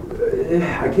 Or?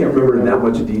 I can't remember in that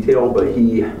much detail, but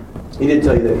he did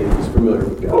tell you that he was familiar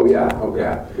with guns. Oh yeah,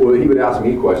 okay. Well, he would ask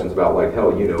me questions about like,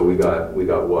 hell, we got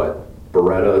what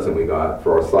Berettas, and we got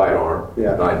for our sidearm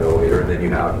 9mm, and then you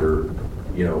have your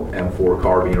M4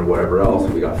 carbine or whatever else.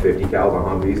 And we got 50 cals on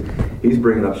Humvees. He's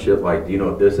bringing up shit like, do you know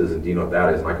what this is and do you know what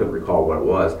that is? And I couldn't recall what it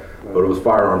was, but it was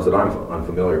firearms that I'm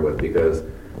unfamiliar with because.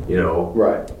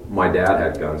 My dad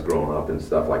had guns growing up and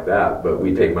stuff like that, but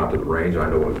we take him out to the range. I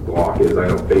know what a Glock is. I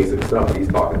know basic stuff. But he's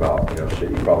talking about, shit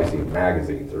you've probably seen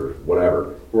magazines or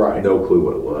whatever. Right. No clue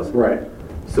what it was. Right.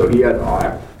 So he had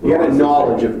a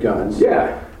knowledge of guns.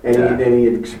 Yeah. And he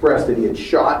had expressed that he had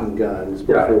shot in guns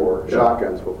before,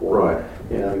 shotguns before. Right.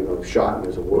 Shotgun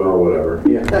is a word. Well, whatever.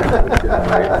 Yeah.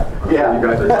 Yeah. You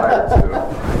guys are tired too.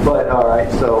 But all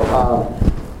right, so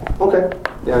okay.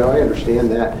 Yeah, no, I understand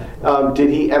that. Did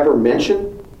he ever mention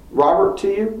Robert to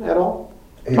you at all?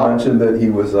 He mentioned that he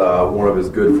was one of his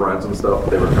good friends and stuff, but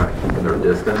they were kind of keeping their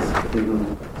distance.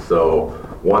 Mm-hmm. So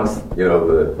once,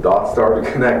 the dots started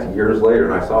to connect years later,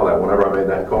 and I saw that whenever I made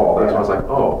that call, that's when I was like,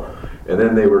 oh. And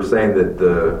then they were saying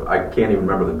that I can't even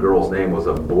remember the girl's name, was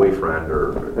a boyfriend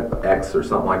or ex or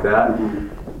something like that.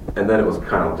 Mm-hmm. And then it was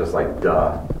kind of just like,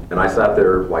 duh. And I sat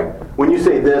there like... When you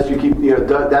say this, you keep,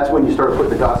 that's when you started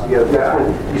putting the dots together. That's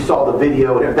when you saw the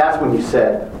video, and that's when you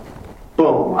said,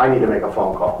 boom, I need to make a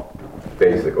phone call.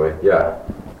 Basically, yeah.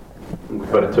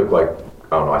 Okay. But it took I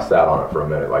don't know, I sat on it for a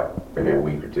minute, maybe a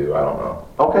week or two, I don't know.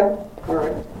 Okay, all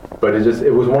right. But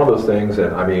it was one of those things,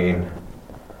 and I mean,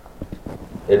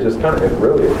 it just kind of, it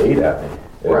really ate at me.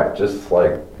 Right. Just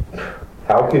I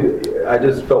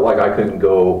just felt like I couldn't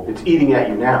go. It's eating at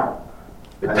you now.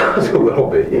 It does a little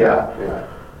bit, yeah.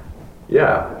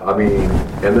 Yeah, I mean,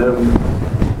 and then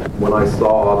when I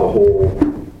saw the whole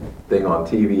thing on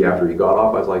TV after he got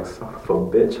off, I was like, son of a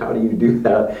bitch, how do you do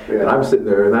that? Yeah. And I'm sitting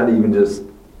there, and that even just,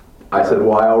 I said,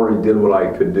 well, I already did what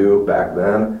I could do back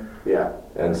then. Yeah.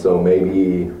 And so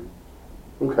maybe...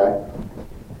 Okay.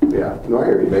 Yeah, no, I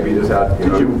hear you. Maybe you just had,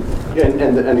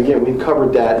 and again, we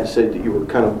covered that and said that you were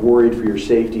kind of worried for your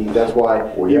safety. That's why,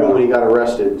 even when he got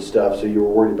arrested and stuff, so you were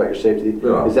worried about your safety.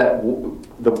 Yeah. Is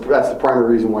that's the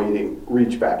primary reason why you didn't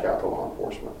reach back out to law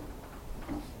enforcement,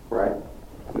 right?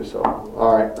 So,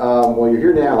 all right. Well, you're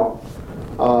here now.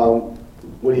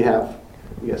 What do you have?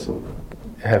 You got some.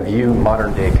 Have you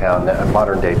modern day time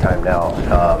now?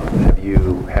 Have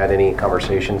you had any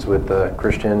conversations with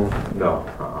Christian? No.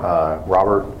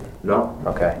 Robert? No.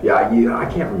 Okay. Yeah, I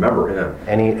can't remember him.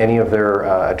 Any of their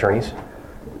attorneys?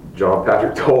 John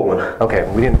Patrick Tolan.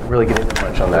 Okay, we didn't really get into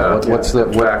much on that. What's the?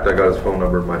 In fact, I got his phone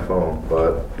number in my phone,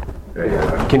 but.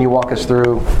 Yeah. Can you walk us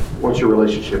through? What's your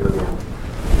relationship with him?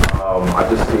 I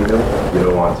just seen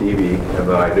him, on TV, and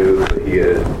then I knew that he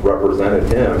had represented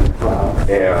him.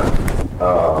 And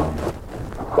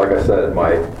like I said,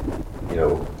 my,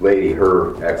 lady,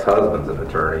 her ex-husband's an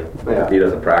attorney. Yeah. He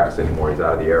doesn't practice anymore. He's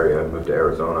out of the area and moved to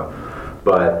Arizona.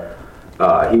 But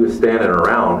he was standing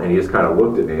around, and he just kind of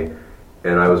looked at me,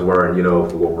 and I was wearing, the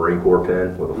little Marine Corps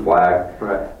pin with a flag.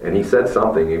 Right. And he said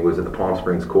something. He was at the Palm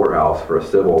Springs courthouse for a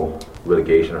civil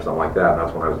litigation or something like that, and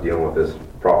that's when I was dealing with this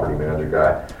property manager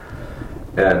guy.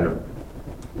 And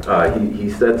he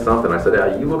said something. I said,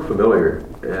 yeah, you look familiar.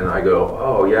 And I go,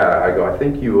 oh, yeah. I go, I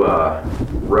think you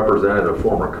represented a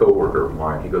former coworker of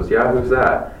mine. He goes, yeah, who's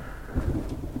that?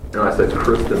 And I said,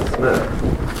 Kristen Smith.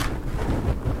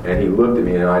 And he looked at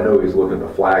me, and I know he's looking at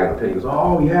the flag and the pin. He goes,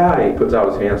 oh, yeah. And he puts out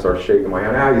his hand, starts shaking my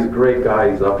hand. Yeah, he's a great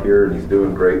guy. He's up here, and he's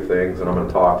doing great things, and I'm going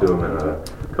to talk to him in a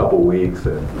couple weeks.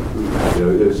 And,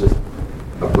 it was just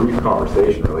a brief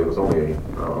conversation, really. It was only, I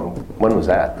don't know. When was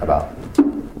that about?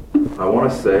 I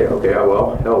want to say, okay,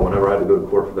 well, hell, whenever I had to go to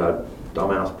court for that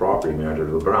dumbass property manager,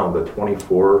 it was around the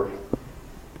 24th,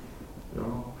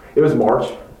 it was March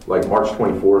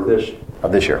 24th-ish.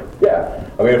 Of this year? Yeah.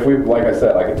 I mean, like I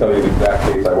said, I can tell you the exact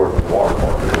dates I worked with the water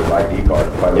department. It was ID card.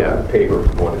 If I looked at the paper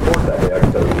going to court that day, I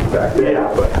can tell you the exact date.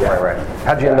 Yeah. But, yeah. Right.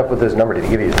 How'd you end up with his number? Did he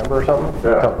give you his number or something?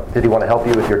 Yeah. Did he want to help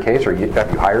you with your case, or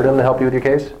have you hired him to help you with your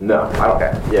case? No. I don't.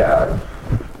 Okay. Yeah.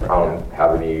 I don't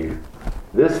have any...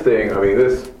 This thing,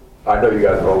 I know you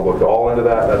guys have all looked all into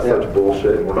that. That's such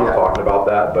bullshit, and we're not talking about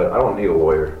that, but I don't need a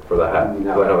lawyer for that.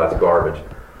 No. I know that's garbage.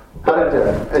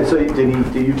 And so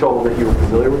did you told him that you were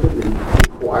familiar with it? Did he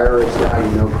inquire as to how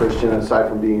you know Christian, aside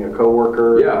from being a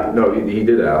coworker? Yeah, no, he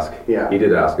did ask. Yeah. He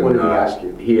did ask. What did he ask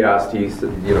you? He asked, he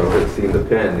said, had seen the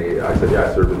pin. I said, yeah,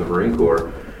 I served in the Marine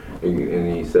Corps.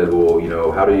 And he said, well,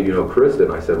 how do you know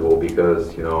Kristen? I said, well,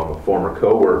 because, I'm a former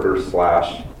coworker /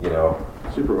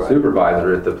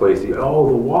 supervisor at the place. The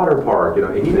water park.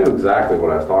 He knew exactly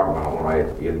what I was talking about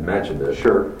when he had mentioned it.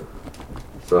 Sure.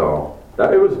 So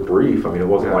it was brief. It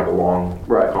wasn't like a long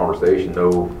conversation.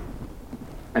 No.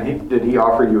 And did he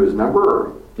offer you his number?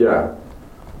 Or? Yeah.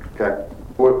 Okay.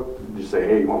 What did you say?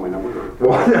 Hey, you want my number?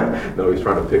 Well, no, he's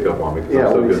trying to pick up on me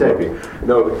because I'm so good looking.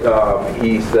 No,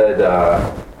 he said.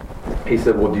 He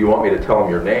said, well, do you want me to tell him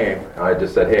your name? And I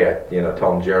just said, hey,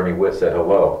 tell him Jeremy Witt said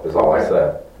hello, is all I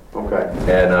said. Okay.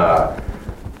 And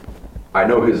I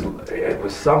know it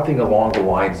was something along the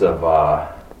lines of,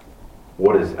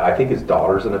 I think his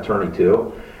daughter's an attorney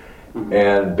too. Mm-hmm.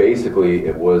 And basically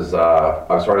it was, I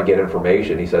was trying to get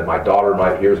information. He said, my daughter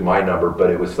here's my number, but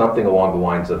it was something along the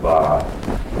lines of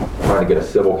trying to get a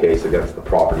civil case against the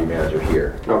property manager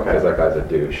here. Okay. Because that guy's a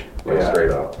douche,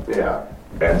 straight up. Yeah.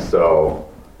 And so...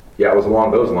 yeah, it was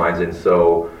along those lines, and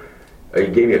so he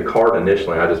gave me a card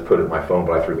initially. I just put it in my phone,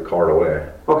 but I threw the card away.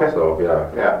 Okay. So, yeah.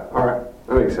 Yeah, all right.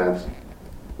 That makes sense.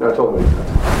 No, it totally makes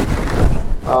sense.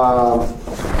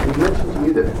 he mention to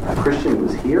you that Christian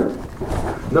was here?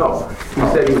 No, he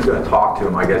said he was going to talk to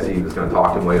him. I guess he was going to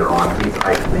talk to him later on.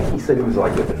 I think he said he was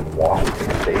like in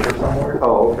Washington State or somewhere.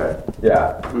 Oh, okay.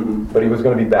 Yeah, but he was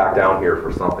going to be back down here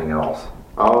for something else.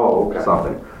 Oh, okay.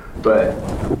 Something. But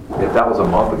if that was a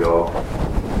month ago,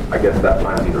 I guess that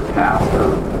time's either passed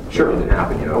or it didn't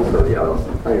happen, you know. So yeah, that was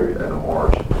end of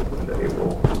March into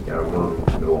April. Yeah, we're in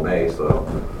the middle of May, so.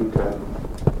 Okay.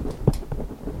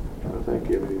 I think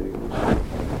you have anything else.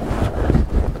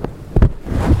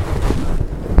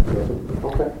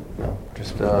 Okay.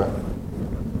 Just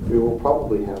we will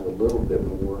probably have a little bit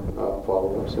more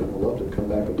follow-ups, and we'd love to come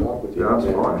back and talk with you. Yeah,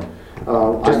 that's fine.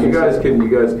 Just you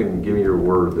guys can give me your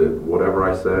word that whatever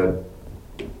I said,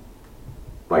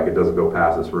 like it doesn't go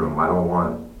past this room. I don't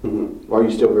want. Are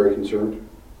you still very concerned?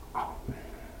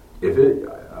 If it,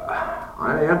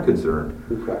 I am concerned.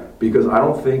 Okay. Because I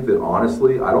don't think that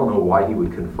honestly, I don't know why he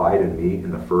would confide in me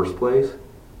in the first place.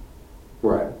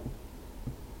 Right.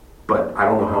 But I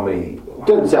don't know how many.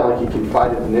 Doesn't sound like he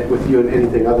confided in it with you in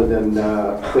anything other than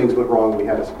things went wrong. We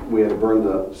had to burn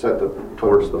the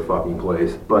torch the fucking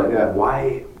place. But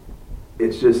why?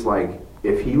 It's just like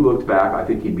if he looked back, I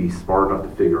think he'd be smart enough to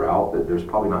figure out that there's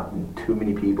probably not too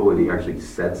many people that he actually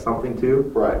said something to.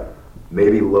 Right.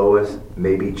 Maybe Lois,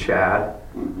 maybe Chad.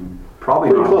 Probably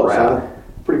pretty not close, Brad. huh?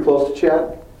 Pretty close to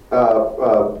Chad.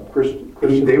 Christian.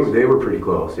 They were pretty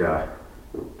close, yeah.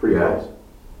 Pretty close.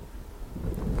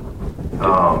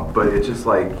 But it's just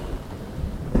like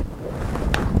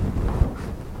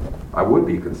I would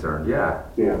be concerned, yeah.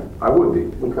 Yeah. I would be.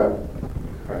 Okay.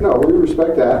 No, we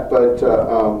respect that, but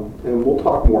and we'll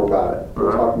talk more about it.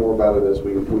 We'll talk more about it as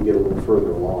we get a little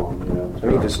further along. You know.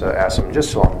 Let me just ask him,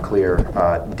 just so I'm clear.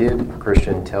 Did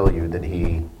Christian tell you that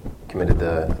he committed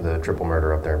the triple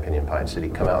murder up there in Pinyon Pines? Did he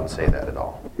come out and say that at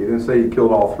all? He didn't say he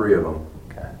killed all three of them.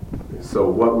 Okay. So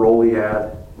what role he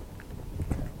had?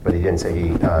 But he didn't say he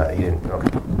didn't.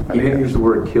 Okay. He didn't use the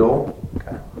word kill.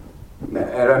 Okay.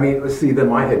 And I mean, let's see. Then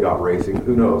my head got racing.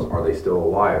 Who knows? Are they still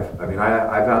alive? I mean,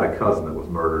 I've had a cousin that was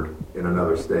murdered in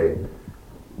another state.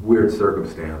 Weird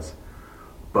circumstance.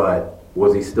 But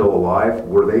was he still alive?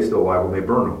 Were they still alive when they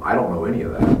burned him? I don't know any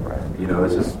of that. Right. You know,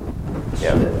 it's just.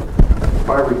 Yeah. If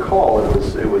I recall,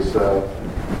 it was.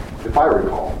 If I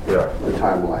recall, the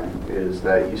timeline is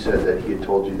that you said that he had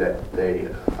told you that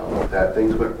that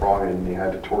things went wrong and he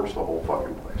had to torch the whole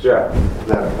fucking place. Yeah. To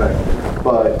that effect.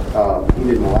 But he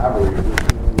didn't elaborate.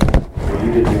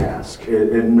 You didn't ask.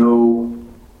 In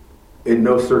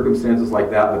no circumstances like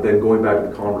that. But then going back to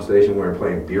the conversation where we're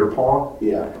playing beer pong.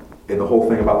 Yeah. And the whole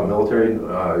thing about the military,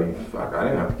 fuck, I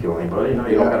didn't have to kill anybody. No,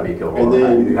 you don't have to be killed. And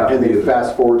then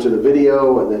fast forward to the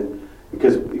video, and then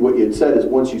because what you had said is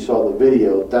once you saw the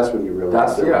video, that's when you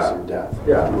realized there was some death.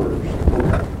 Yeah. Murders.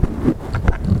 Okay.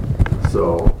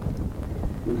 So.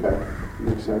 Okay.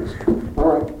 Makes sense.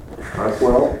 All right.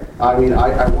 Well, I mean,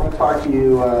 I want to talk to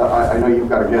you. I know you've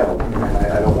got to go, and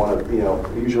I don't want to.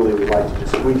 Usually we like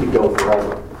to we could go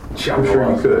forever. I'm sure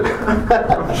you could.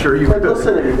 I'm sure you could. But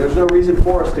listen to me. There's no reason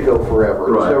for us to go forever.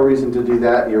 Right. There's no reason to do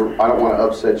that. I don't want to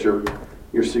upset your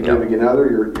significant other,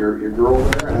 your girl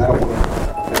there, and I don't want to.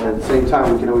 And at the same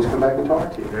time, we can always come back and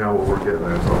talk to you. Yeah, well, we're getting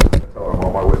there, so I'm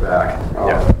on my way back.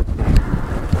 Yeah.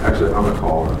 Actually, I'm going to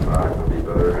call him back. It'll be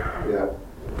better. Yeah.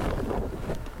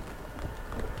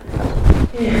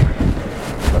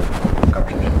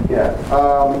 Yeah.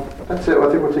 That's it. I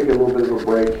think we'll take a little bit of a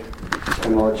break,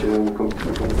 and I'll let you know. We'll come back.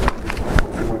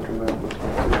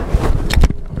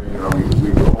 We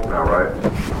go home now, right?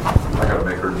 I got to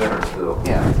make her dinner still.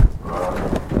 Yeah.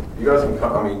 You guys can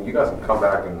come. I mean, you guys can come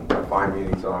back and find me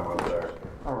anytime over there.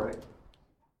 All right.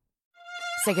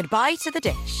 Say goodbye to the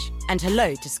dish and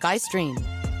hello to Sky Stream,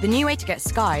 the new way to get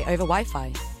Sky over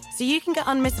Wi-Fi, so you can get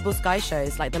unmissable Sky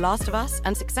shows like The Last of Us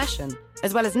and Succession,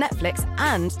 as well as Netflix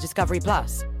and Discovery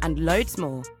Plus, and loads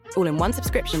more, all in one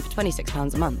subscription for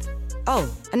 £26 a month.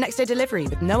 Oh, and next day delivery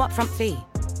with no upfront fee.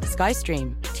 Sky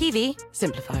Stream, TV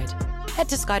simplified. Head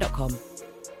to sky.com.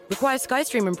 Requires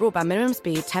SkyStream and broadband minimum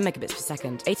speed 10 megabits per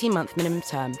second. 18-month minimum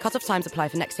term. Cut-off times apply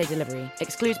for next day delivery.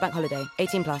 Excludes bank holiday.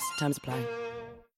 18 plus. Terms apply.